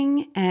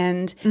living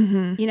and,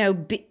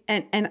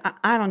 and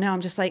I don't know.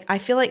 I'm just like, I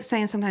feel like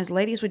saying sometimes,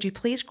 ladies, would you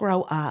please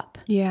grow up?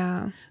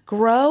 Yeah.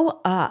 Grow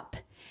up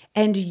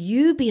and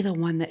you be the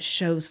one that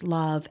shows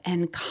love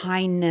and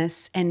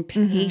kindness and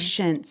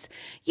patience.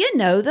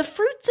 The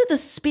fruits of the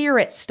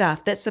spirit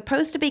stuff that's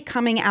supposed to be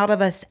coming out of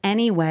us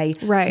anyway,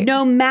 right?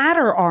 No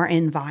matter our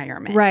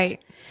environment.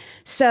 Right.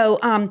 So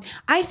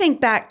I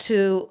think back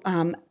to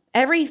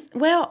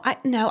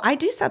I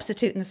do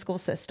substitute in the school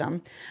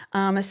system.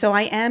 So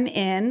I am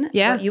in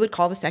what you would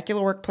call the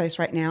secular workplace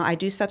right now. I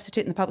do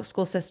substitute in the public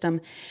school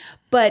system.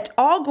 But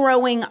all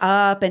growing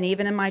up and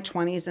even in my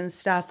 20s and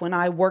stuff, when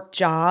I worked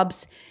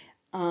jobs,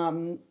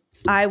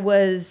 I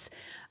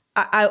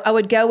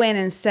would go in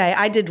and say,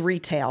 I did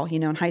retail,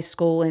 in high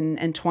school and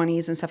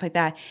 20s and stuff like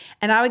that.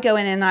 And I would go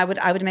in and I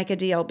would make a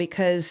deal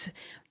because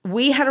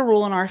we had a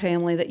rule in our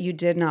family that you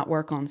did not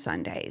work on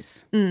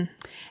Sundays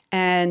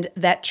and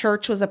that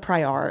church was a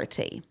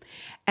priority.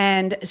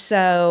 And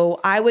so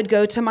I would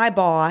go to my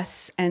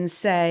boss and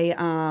say,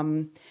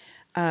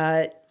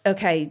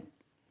 okay,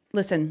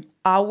 listen,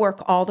 I'll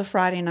work all the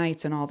Friday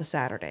nights and all the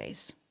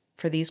Saturdays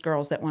for these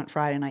girls that want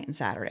Friday night and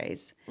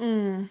Saturdays.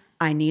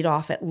 I need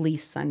off at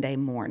least Sunday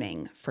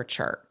morning for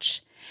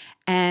church.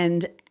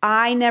 And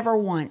I never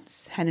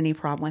once had any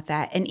problem with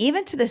that. And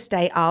even to this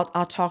day, I'll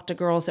talk to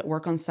girls that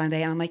work on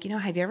Sunday. And I'm like,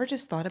 have you ever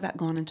just thought about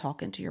going and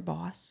talking to your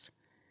boss?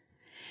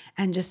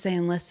 And just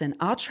saying, listen,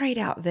 I'll trade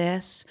out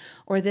this,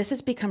 or this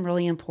has become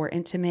really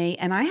important to me.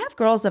 And I have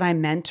girls that I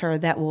mentor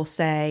that will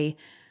say,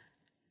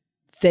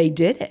 they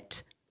did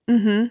it.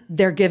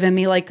 They're giving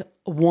me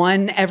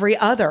one every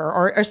other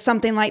or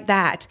something like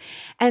that.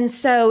 And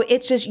so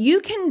it's just, you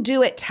can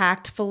do it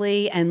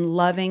tactfully and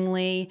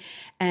lovingly.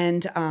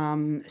 And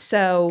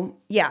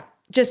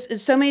just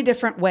so many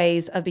different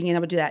ways of being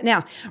able to do that.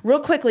 Now, real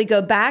quickly,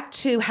 go back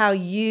to how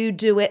you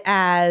do it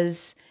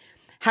as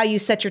how you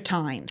set your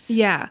times.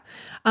 Yeah.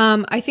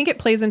 I think it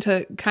plays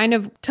into kind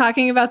of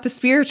talking about the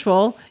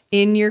spiritual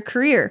in your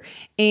career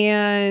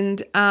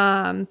and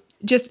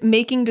just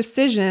making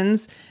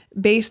decisions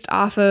based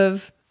off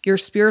of your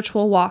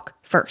spiritual walk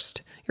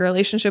first, your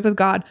relationship with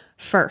God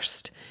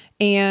first,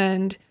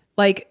 and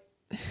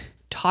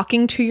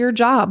talking to your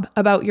job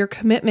about your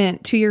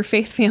commitment to your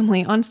faith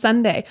family on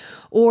Sunday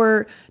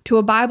or to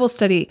a Bible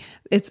study.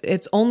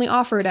 It's only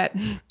offered at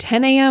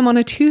 10 a.m. on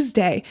a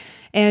Tuesday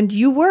and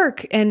you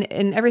work and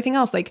everything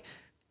else.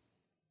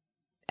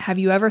 Have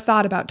you ever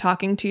thought about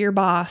talking to your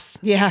boss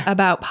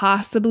about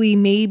possibly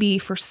maybe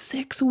for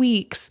 6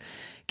 weeks,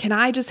 can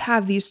I just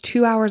have these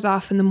 2 hours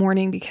off in the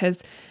morning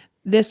because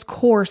this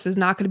course is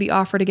not going to be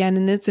offered again.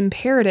 And it's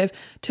imperative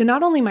to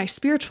not only my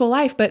spiritual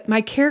life, but my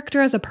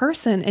character as a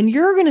person. And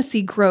you're going to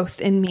see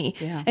growth in me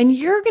and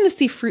you're going to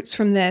see fruits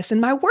from this.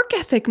 And my work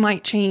ethic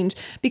might change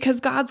because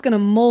God's going to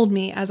mold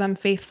me as I'm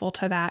faithful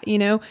to that,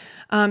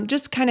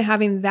 just kind of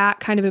having that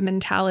kind of a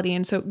mentality.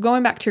 And so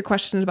going back to your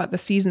question about the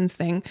seasons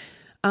thing,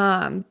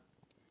 one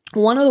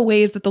of the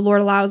ways that the Lord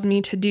allows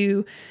me to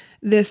do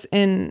this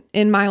in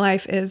my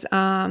life is,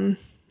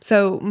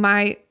 so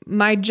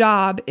my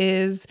job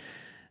is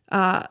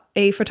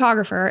a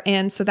photographer.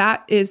 And so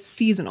that is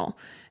seasonal.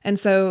 And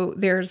so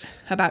there's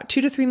about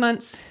 2 to 3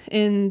 months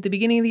in the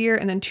beginning of the year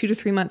and then 2 to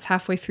 3 months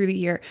halfway through the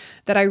year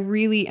that I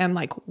really am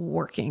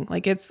working.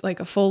 It's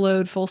a full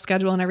load, full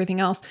schedule and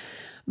everything else.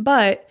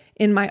 But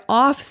in my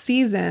off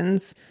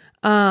seasons,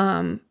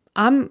 I'm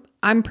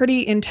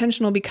pretty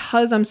intentional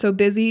because I'm so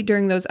busy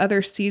during those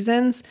other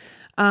seasons.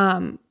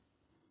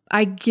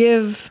 I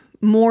give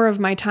more of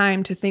my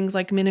time to things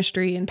like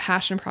ministry and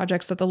passion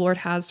projects that the Lord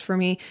has for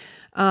me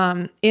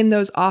in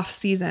those off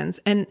seasons.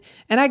 And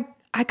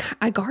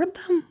I guard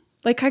them.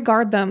 Like I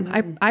guard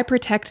them. I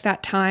protect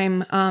that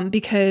time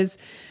because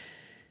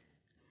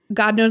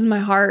God knows my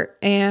heart.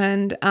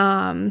 And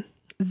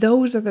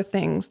those are the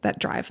things that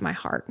drive my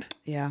heart.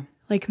 Yeah.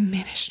 Like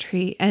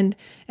ministry and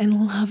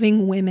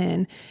loving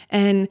women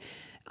and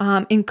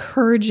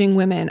encouraging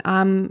women.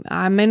 I'm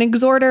an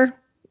exhorter.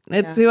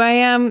 It's who I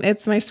am.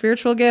 It's my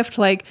spiritual gift.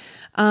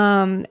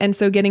 And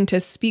so getting to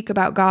speak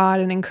about God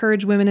and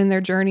encourage women in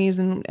their journeys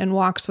and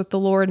walks with the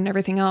Lord and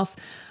everything else.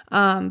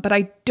 But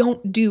I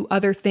don't do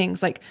other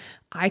things. Like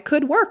I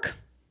could work.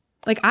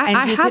 Like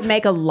I could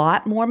make a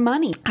lot more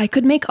money. I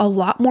could make a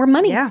lot more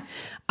money. Yeah.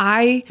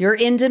 You're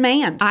in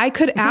demand. I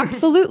could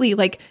absolutely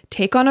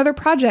take on other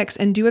projects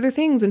and do other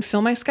things and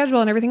fill my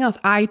schedule and everything else.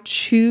 I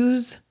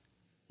choose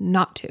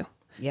not to.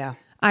 Yeah.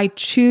 I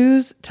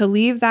choose to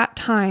leave that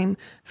time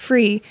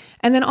free.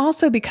 And then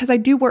also because I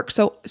do work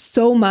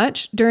so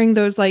much during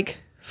those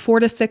 4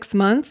 to 6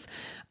 months,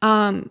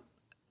 I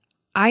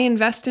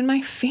invest in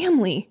my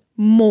family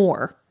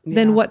more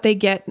than what they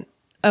get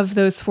of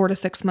those 4 to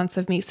 6 months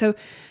of me. So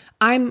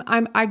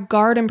I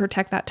guard and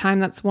protect that time.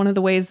 That's one of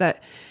the ways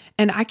that,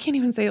 and I can't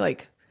even say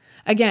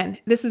again,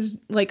 this is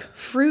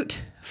fruit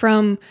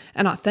from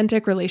an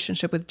authentic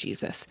relationship with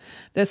Jesus.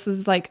 This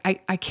is I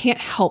can't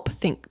help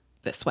think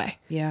this way.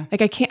 Yeah.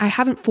 I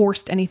haven't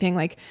forced anything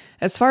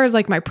as far as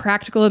my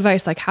practical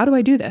advice, how do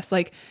I do this?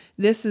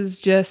 This is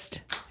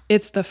just,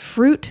 it's the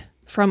fruit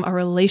from a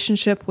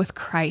relationship with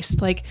Christ.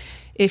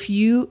 If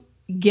you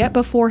get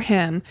before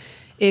him,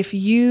 if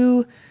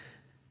you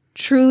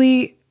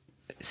truly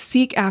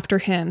seek after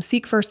him,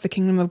 seek first the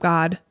kingdom of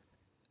God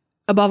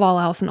above all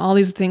else, and all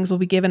these things will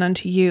be given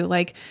unto you.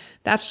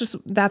 That's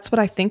what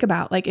I think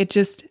about.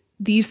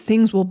 These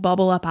things will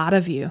bubble up out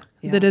of you.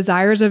 Yeah. The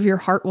desires of your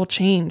heart will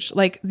change.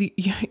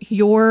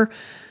 Your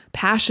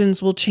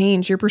passions will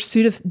change. Your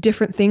pursuit of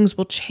different things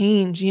will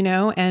change,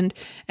 and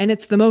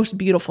it's the most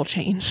beautiful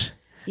change.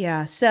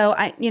 Yeah. So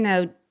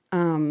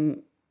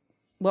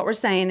what we're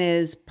saying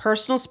is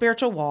personal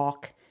spiritual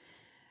walk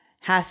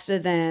has to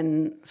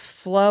then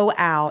flow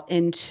out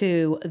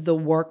into the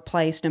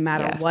workplace, no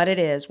matter what it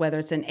is, whether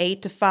it's an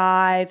 8 to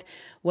 5,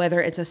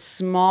 whether it's a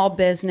small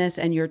business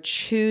and you're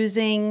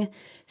choosing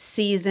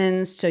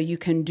seasons so you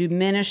can do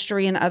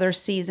ministry in other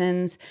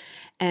seasons,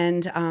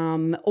 and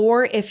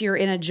or if you're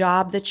in a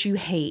job that you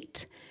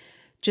hate,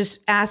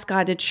 just ask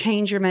God to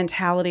change your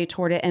mentality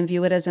toward it and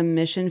view it as a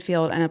mission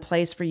field and a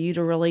place for you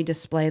to really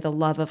display the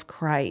love of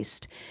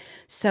Christ.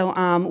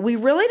 So we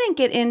really didn't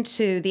get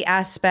into the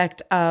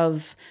aspect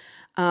of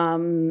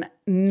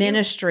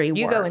ministry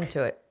you work. go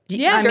into it.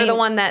 Yeah, you're the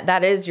one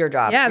that is your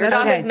job. Yeah, your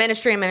job okay. is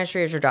ministry, and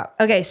ministry is your job.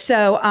 Okay,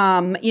 so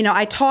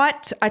I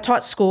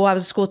taught school. I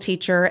was a school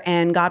teacher,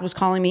 and God was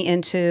calling me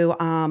into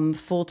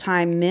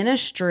full-time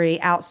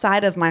ministry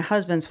outside of my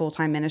husband's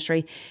full-time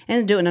ministry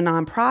and doing a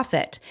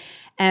nonprofit.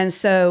 And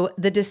so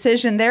the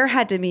decision there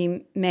had to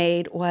be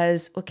made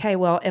was, okay,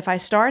 well, if I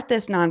start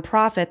this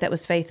nonprofit that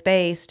was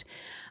faith-based,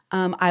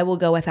 I will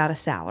go without a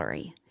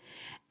salary.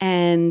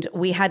 And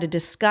we had to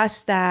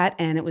discuss that,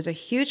 and it was a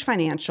huge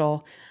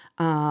financial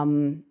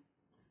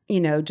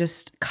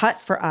just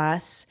cut for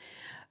us,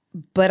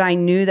 but I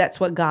knew that's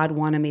what God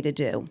wanted me to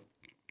do.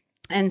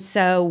 And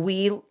so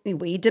we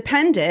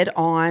depended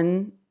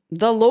on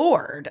the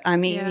Lord. I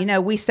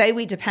mean, we say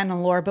we depend on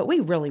the Lord, but we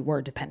really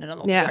were dependent on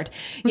the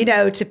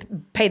Lord, to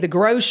pay the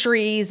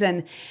groceries,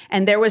 and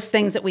there was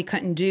things that we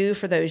couldn't do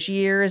for those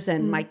years,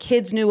 and my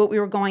kids knew what we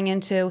were going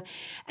into.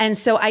 And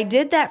so I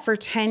did that for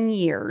 10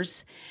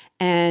 years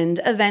and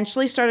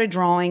eventually started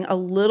drawing a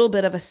little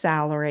bit of a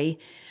salary.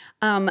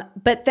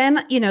 But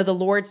then, the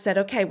Lord said,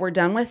 okay, we're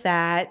done with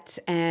that.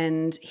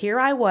 And here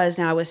I was.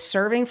 Now I was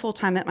serving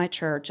full-time at my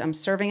church. I'm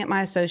serving at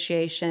my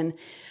association,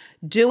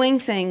 doing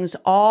things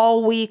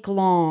all week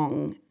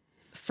long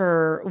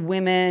for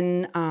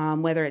women,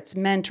 whether it's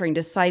mentoring,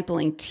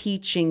 discipling,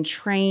 teaching,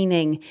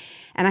 training.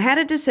 And I had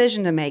a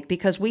decision to make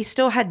because we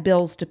still had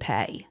bills to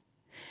pay.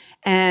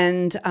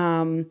 And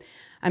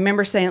I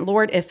remember saying,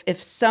 Lord,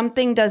 if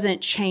something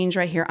doesn't change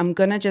right here, I'm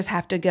going to just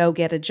have to go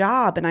get a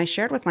job. And I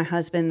shared with my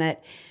husband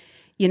that,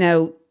 I'm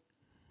going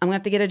to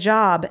have to get a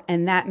job,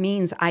 and that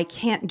means I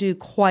can't do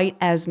quite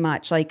as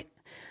much.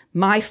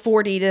 My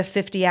 40 to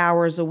 50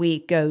 hours a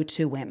week go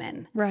to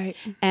women. Right.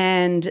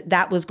 And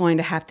that was going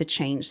to have to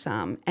change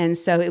some. And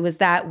so it was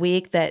that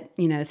week that,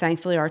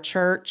 thankfully our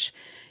church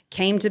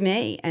came to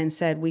me and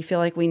said, we feel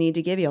like we need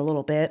to give you a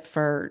little bit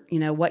for,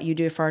 what you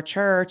do for our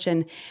church.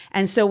 And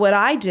so what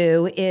I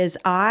do is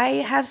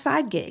I have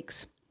side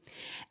gigs.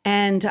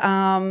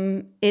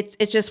 And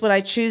it's just what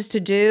I choose to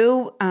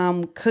do.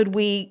 Could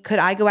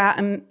I go out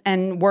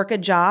and work a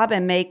job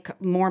and make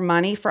more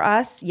money for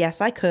us?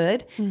 Yes, I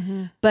could.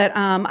 But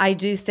I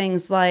do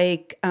things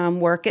like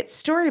work at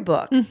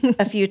Storybook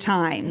a few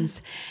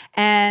times,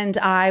 and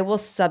I will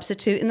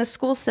substitute in the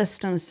school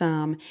system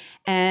some,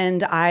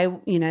 and I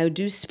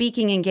do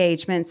speaking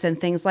engagements and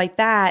things like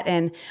that.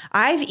 And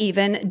I've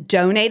even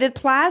donated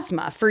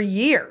plasma for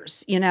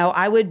years.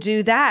 I would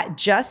do that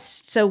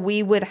just so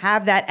we would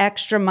have that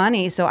extra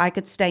money so I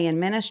could stay in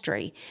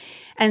ministry.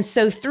 And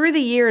so through the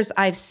years,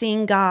 I've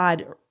seen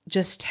God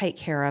just take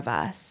care of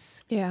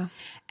us. Yeah.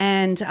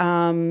 And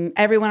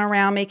everyone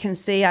around me can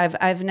see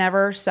I've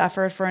never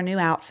suffered for a new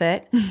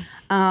outfit.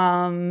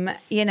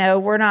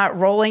 We're not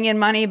rolling in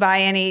money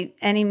by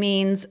any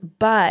means,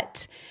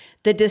 but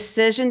the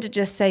decision to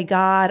just say,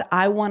 God,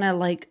 I want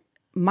to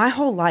my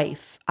whole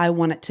life, I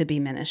want it to be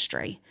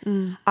ministry.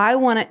 I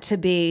want it to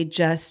be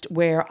just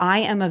where I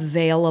am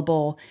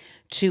available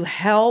to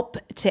help,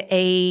 to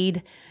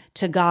aid,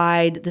 to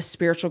guide the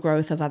spiritual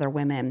growth of other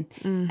women.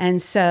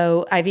 And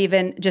so I've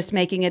even just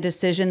making a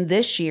decision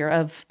this year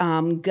of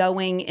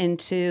going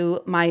into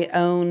my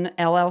own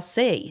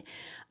LLC.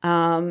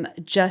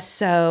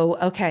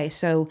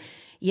 So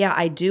yeah,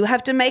 I do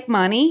have to make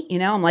money,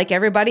 I'm like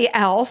everybody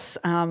else.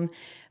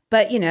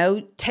 But,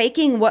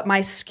 taking what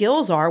my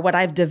skills are, what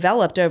I've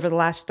developed over the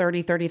last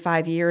 30,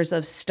 35 years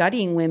of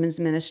studying women's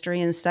ministry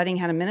and studying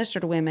how to minister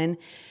to women,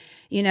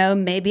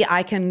 maybe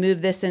I can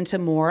move this into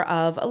more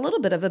of a little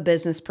bit of a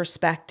business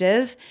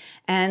perspective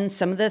and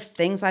some of the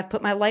things I've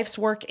put my life's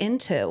work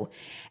into.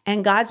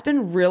 And God's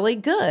been really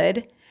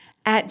good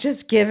at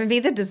just giving me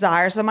the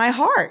desires of my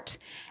heart.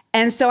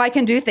 And so I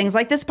can do things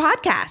like this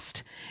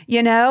podcast,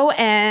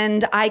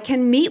 and I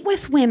can meet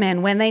with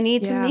women when they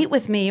need to meet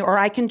with me, or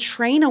I can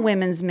train a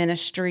women's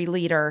ministry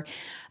leader,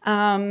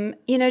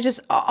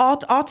 just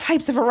all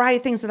types of variety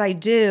of things that I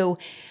do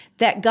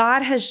that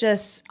God has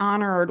just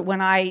honored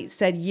when I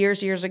said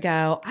years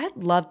ago, I'd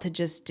love to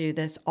just do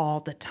this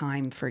all the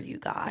time for you,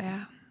 God.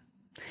 Yeah.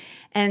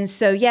 And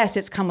so, yes,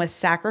 it's come with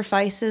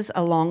sacrifices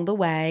along the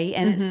way,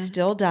 and it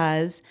still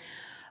does.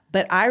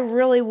 But I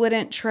really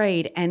wouldn't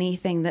trade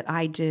anything that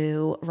I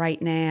do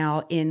right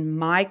now in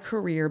my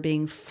career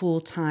being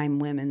full-time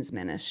women's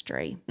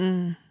ministry.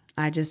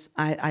 I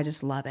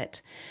just love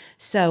it.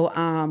 So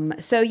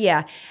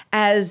yeah,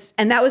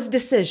 and that was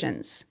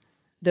decisions.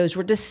 Those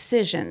were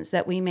decisions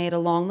that we made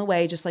along the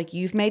way, just like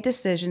you've made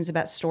decisions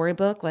about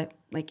Storybook,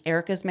 like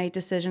Erica's made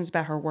decisions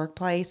about her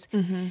workplace.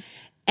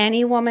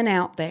 Any woman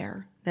out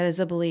there that is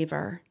a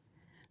believer,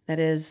 that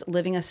is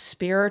living a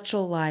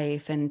spiritual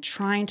life and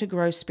trying to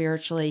grow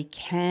spiritually,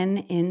 can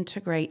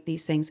integrate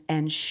these things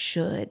and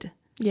should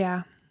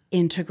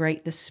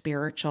integrate the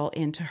spiritual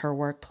into her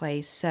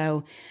workplace.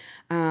 So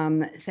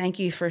thank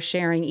you for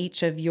sharing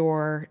each of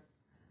your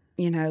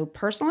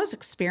personal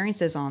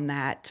experiences on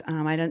that.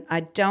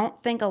 I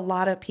don't think a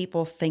lot of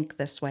people think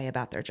this way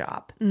about their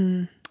job.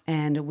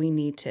 And we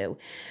need to.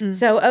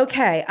 So,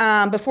 okay,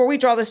 before we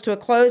draw this to a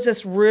close,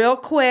 just real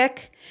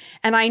quick,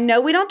 and I know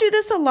we don't do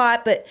this a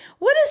lot, but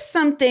what is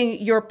something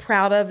you're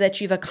proud of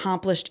that you've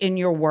accomplished in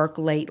your work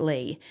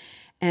lately?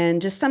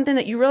 And just something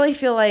that you really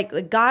feel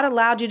like God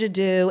allowed you to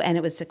do and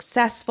it was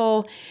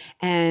successful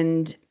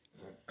and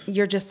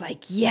you're just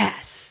like,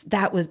 yes,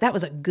 that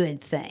was a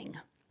good thing.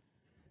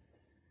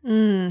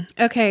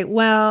 Okay.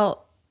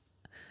 Well,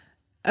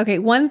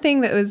 one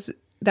thing that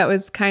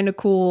was kind of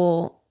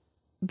cool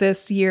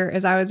this year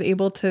is I was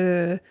able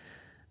to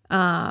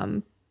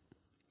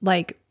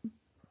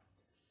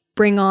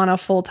bring on a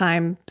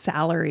full-time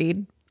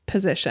salaried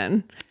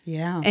position.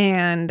 Yeah.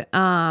 And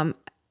I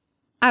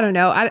don't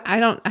know.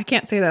 I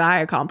can't say that I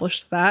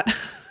accomplished that,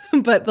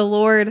 but the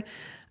Lord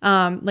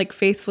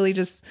faithfully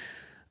just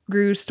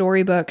grew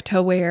Storybook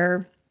to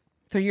where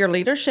through your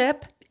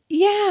leadership.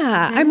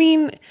 Yeah. I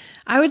mean,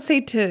 I would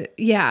say to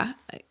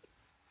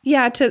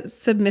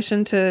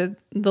submission to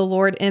the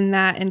Lord in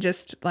that, and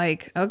just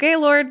like, okay,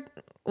 Lord,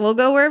 we'll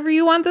go wherever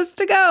you want this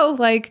to go.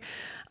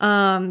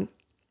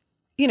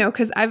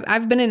 Cause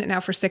I've been in it now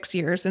for 6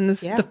 years, and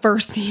this is the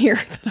first year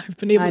that I've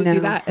been able to do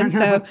that. And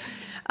so,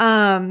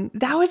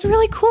 that was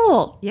really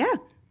cool. Yeah.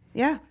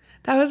 Yeah.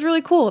 That was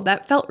really cool.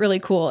 That felt really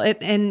cool.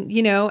 And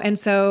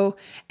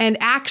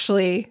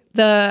actually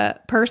the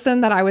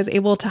person that I was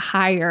able to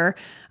hire,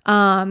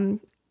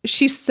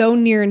 she's so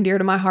near and dear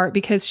to my heart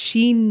because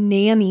she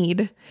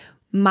nannied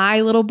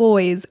my little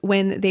boys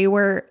when they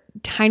were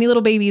tiny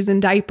little babies in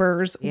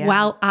diapers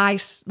while I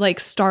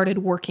started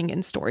working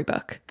in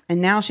Storybook. And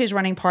now she's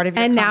running part of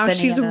your company. And now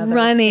she's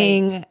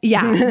running,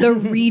 the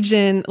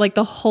region,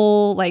 the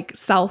whole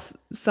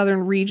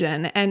southern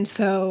region. And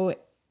so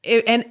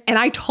and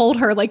I told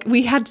her, like,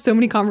 we had so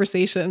many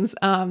conversations,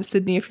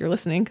 Sydney, if you're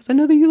listening, because I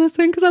know that you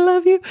listen, because I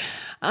love you.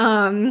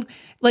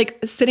 Like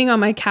sitting on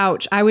my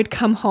couch, I would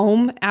come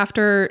home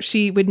after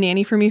she would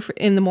nanny for me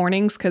in the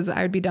mornings, because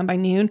I would be done by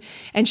noon,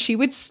 and she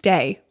would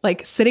stay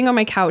like sitting on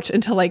my couch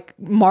until like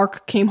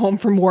Mark came home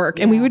from work,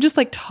 and we would just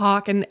like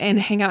talk and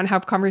hang out and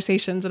have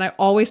conversations. And I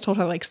always told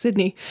her, like,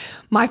 Sydney,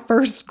 my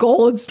first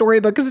goal in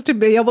Storybook is to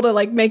be able to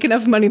like make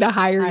enough money to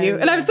hire you.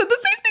 And I've said the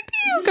same thing to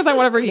you, because I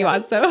want to bring you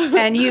on. So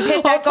And you've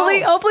hit that goal.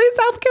 Hopefully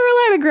South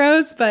Carolina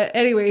grows. But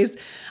anyways,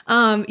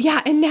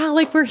 yeah. And now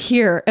like we're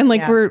here and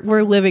like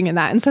we're living in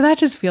that. And so that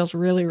just feels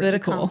really, really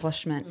Good cool.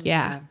 accomplishment.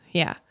 Yeah.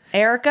 Yeah.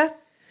 Erica?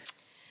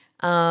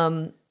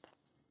 I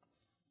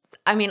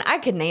mean, I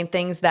could name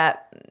things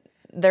that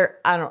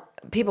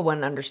people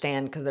wouldn't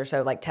understand because they're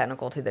so like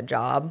technical to the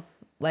job,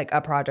 like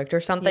a project or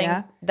something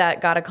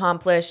that got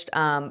accomplished.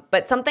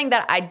 But something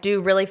that I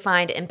do really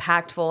find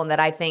impactful and that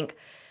I think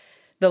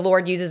the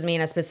Lord uses me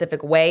in a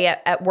specific way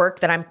at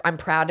work that I'm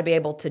proud to be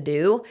able to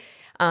do,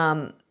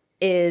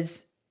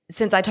 is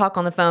since I talk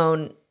on the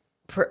phone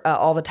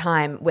all the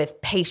time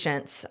with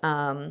patients,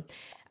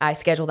 I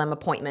schedule them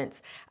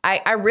appointments.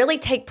 I really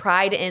take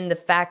pride in the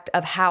fact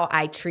of how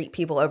I treat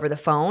people over the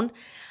phone,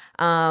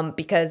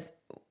 because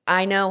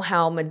I know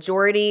how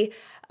majority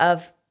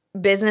of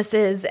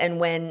businesses,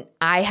 and when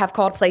I have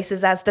called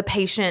places as the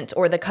patient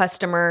or the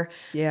customer,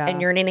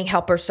 and you're needing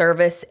help or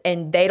service,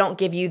 and they don't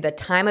give you the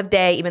time of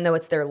day, even though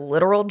it's their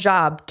literal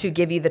job to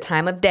give you the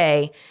time of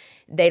day,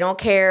 they don't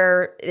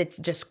care. It's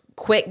just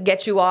quick,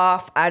 get you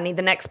off. I need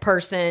the next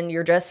person.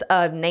 You're just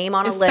a name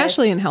on a list.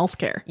 Especially in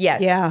healthcare.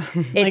 Yes. Yeah.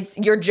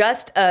 You're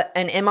just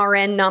an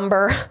MRN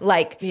number.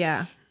 Like,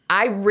 Yeah.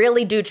 I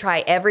really do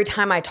try every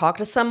time I talk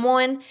to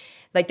someone.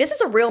 Like, this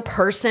is a real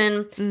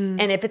person.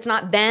 And if it's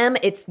not them,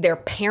 it's their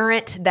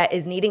parent that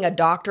is needing a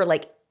doctor,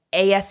 like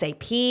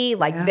ASAP.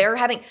 Like they're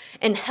having,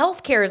 and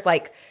healthcare is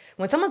like,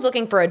 when someone's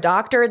looking for a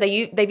doctor,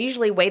 they've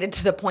usually waited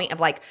to the point of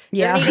like,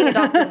 they're needing a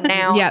doctor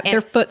now. Yeah, and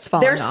their foot's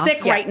falling They're off.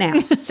 sick right now.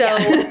 so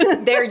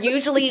they're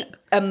usually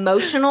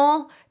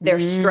emotional, they're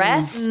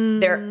stressed,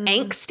 they're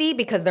angsty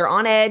because they're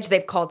on edge.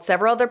 They've called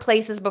several other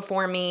places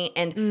before me.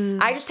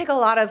 And I just take a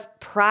lot of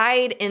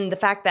pride in the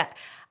fact that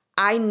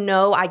I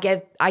know I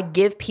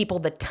give people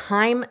the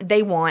time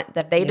they want,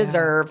 that they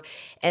deserve,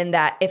 and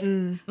that if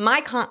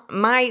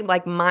my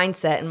like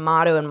mindset and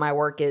motto in my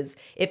work is,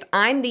 if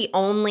I'm the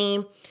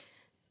only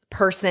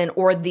person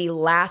or the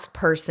last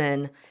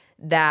person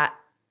that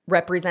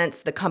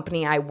represents the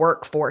company I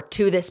work for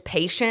to this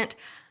patient,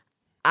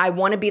 I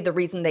want to be the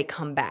reason they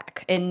come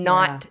back and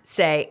not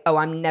say, oh,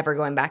 I'm never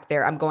going back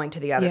there. I'm going to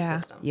the other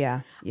system.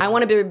 Yeah. I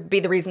want to be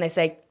the reason they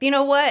say, you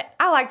know what?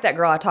 I like that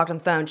girl I talked on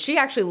the phone. She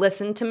actually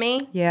listened to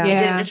me. Yeah. And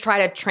didn't just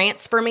try to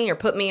transfer me or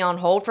put me on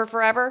hold for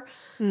forever.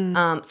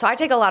 So I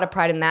take a lot of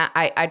pride in that.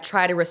 I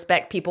try to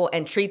respect people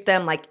and treat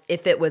them like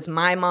if it was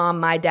my mom,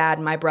 my dad,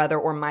 my brother,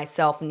 or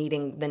myself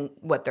needing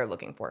what they're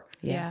looking for.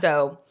 Yeah.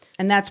 So.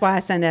 And that's why I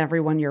send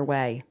everyone your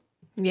way.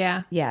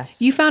 Yeah.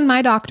 Yes. You found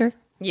my doctor.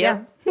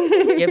 Yeah.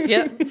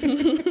 Yep.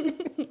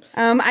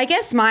 I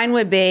guess mine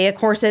would be, of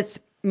course, it's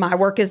my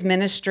work is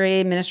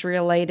ministry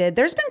related.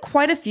 There's been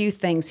quite a few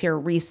things here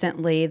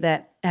recently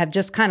that have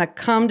just kind of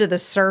come to the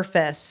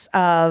surface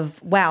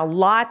of, wow,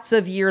 lots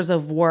of years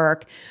of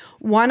work.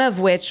 One of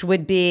which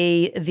would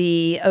be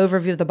the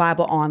Overview of the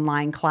Bible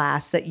online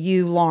class that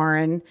you,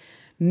 Lauren,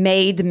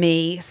 made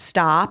me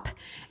stop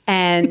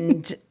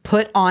and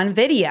put on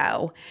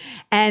video.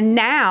 And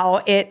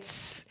now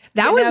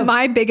That was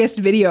my biggest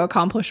video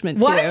accomplishment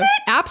too. Was it?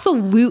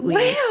 Absolutely.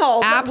 Wow.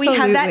 Absolutely. We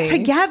have that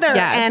together.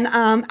 Yes.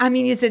 And I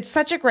mean, you did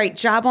such a great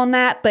job on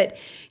that, but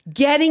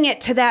getting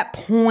it to that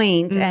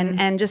point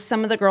and just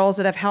some of the girls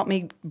that have helped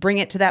me bring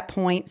it to that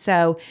point.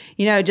 So,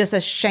 just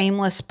a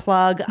shameless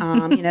plug,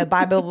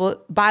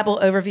 Bible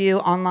Overview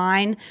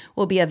online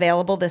will be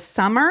available this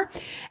summer.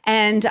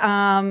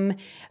 And,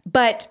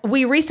 but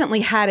we recently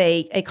had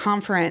a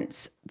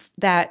conference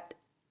that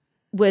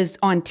was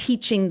on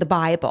teaching the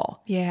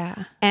Bible.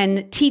 Yeah.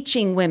 And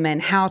teaching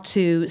women how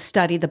to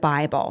study the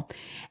Bible.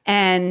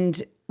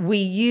 And we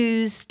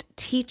used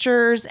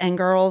teachers and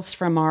girls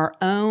from our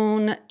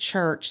own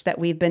church that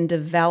we've been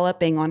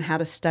developing on how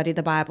to study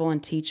the Bible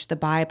and teach the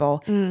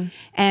Bible.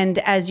 And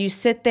as you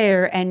sit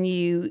there and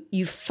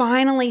you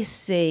finally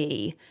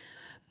see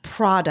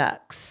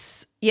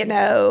products,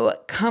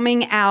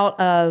 coming out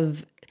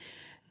of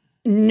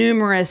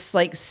numerous,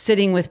 like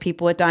sitting with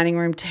people at dining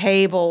room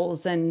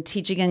tables and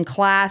teaching in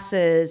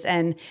classes,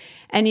 and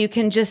you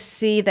can just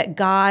see that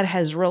God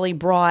has really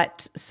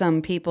brought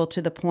some people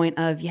to the point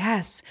of,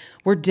 yes,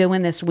 we're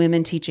doing this,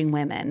 women teaching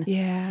women.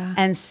 Yeah.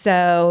 And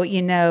so,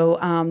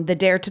 the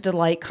Dare to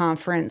Delight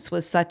conference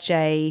was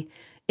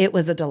it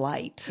was a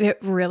delight. It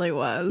really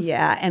was.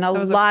 Yeah. And a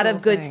lot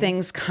of good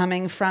things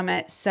coming from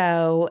it.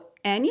 So,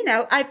 and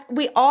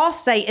we all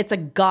say it's a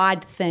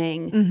God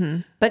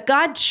thing, but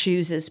God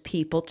chooses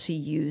people to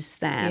use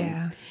them.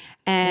 Yeah.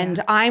 And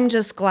I'm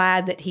just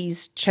glad that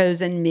he's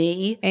chosen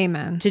me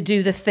Amen. to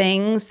do the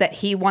things that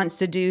he wants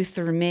to do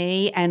through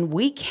me. And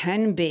we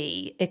can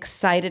be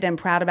excited and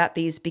proud about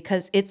these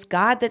because it's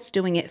God that's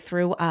doing it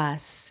through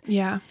us.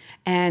 Yeah.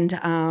 And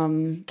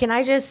Can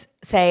I just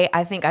say,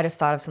 I think I just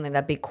thought of something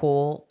that'd be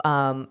cool,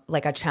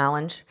 like a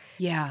challenge.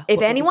 yeah.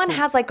 If anyone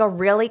has like a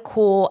really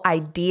cool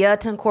idea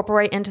to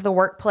incorporate into the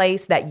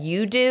workplace that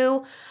you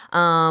do,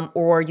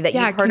 or that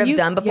Yeah, you've heard can of you-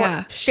 done before,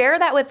 yeah. share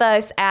that with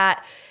us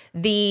at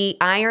the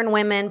Iron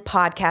Women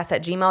Podcast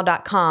at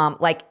gmail.com.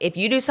 Like if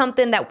you do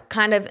something that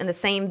kind of in the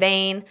same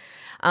vein,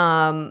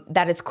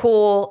 that is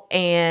cool,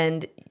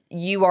 and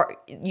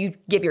you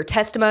give your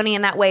testimony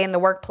in that way in the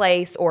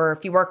workplace, or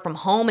if you work from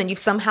home and you've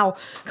somehow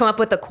come up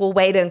with a cool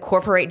way to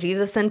incorporate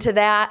Jesus into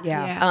that,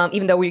 Yeah.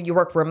 even though you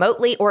work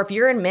remotely, or if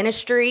you're in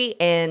ministry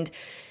and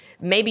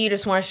maybe you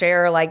just want to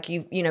share like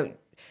you know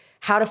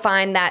how to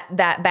find that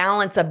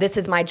balance of this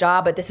is my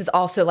job, but this is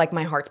also like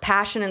my heart's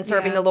passion in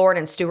serving the Lord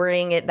and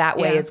stewarding it that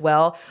way Yeah. as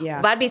well.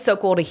 Yeah. That'd be so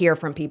cool to hear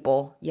from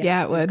people.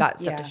 Yeah, it who's would. got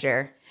stuff Yeah. to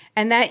share.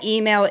 And that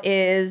email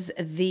is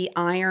the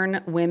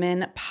Iron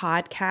Women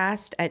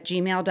Podcast at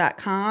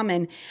gmail.com.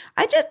 And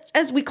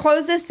as we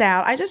close this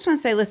out, I just want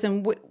to say,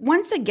 listen,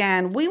 once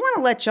again, we want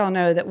to let y'all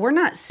know that we're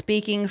not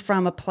speaking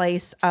from a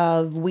place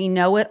of we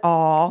know it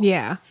all.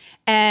 Yeah.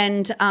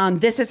 And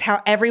this is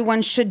how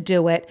everyone should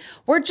do it.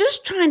 We're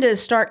just trying to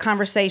start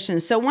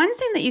conversations. So one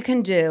thing that you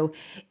can do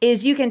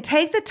is you can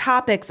take the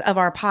topics of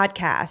our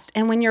podcast,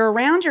 and when you're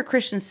around your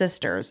Christian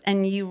sisters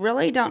and you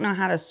really don't know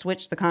how to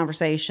switch the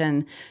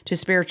conversation to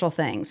spiritual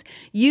things,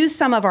 use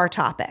some of our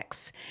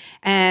topics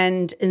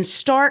and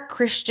start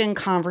Christian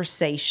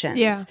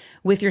conversations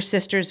with your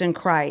sisters in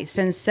Christ.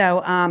 And so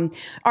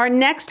our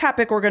next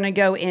topic we're going to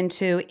go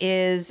into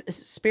is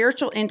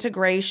spiritual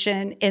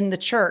integration in the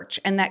church.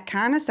 And that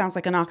kind of sounds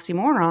like an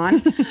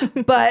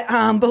oxymoron,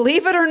 but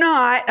believe it or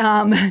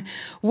not,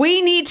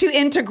 we need to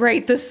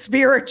integrate the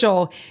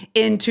spiritual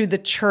into the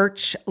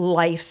church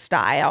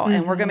lifestyle.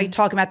 And we're going to be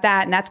talking about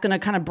that. And that's going to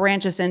kind of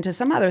branch us into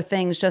some other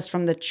things just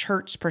from the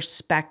church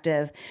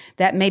perspective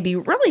that may be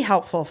really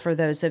helpful for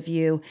those of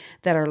you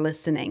that are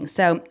listening.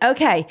 So,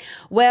 okay.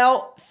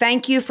 Well,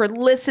 thank you for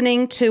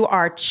listening to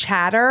our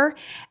chatter.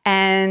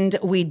 And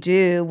we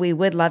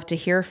would love to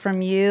hear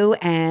from you.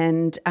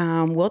 And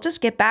we'll just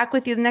get back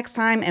with you the next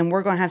time. And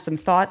we're going to have some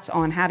thoughts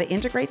on how to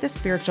integrate the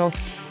spiritual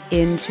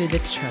into the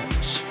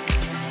church.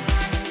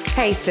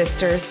 Hey,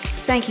 sisters,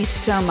 thank you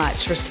so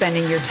much for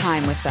spending your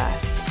time with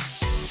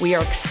us. We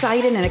are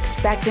excited and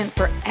expectant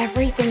for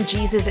everything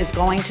Jesus is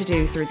going to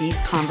do through these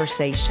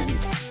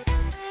conversations.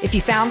 If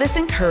you found this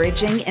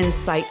encouraging,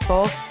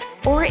 insightful,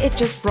 or it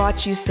just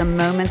brought you some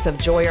moments of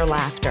joy or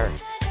laughter,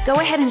 go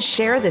ahead and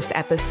share this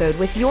episode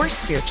with your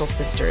spiritual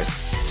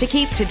sisters to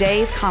keep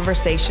today's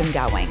conversation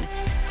going.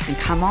 And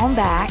come on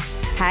back,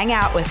 hang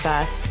out with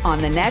us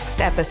on the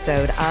next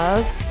episode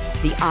of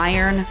The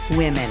Iron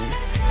Women.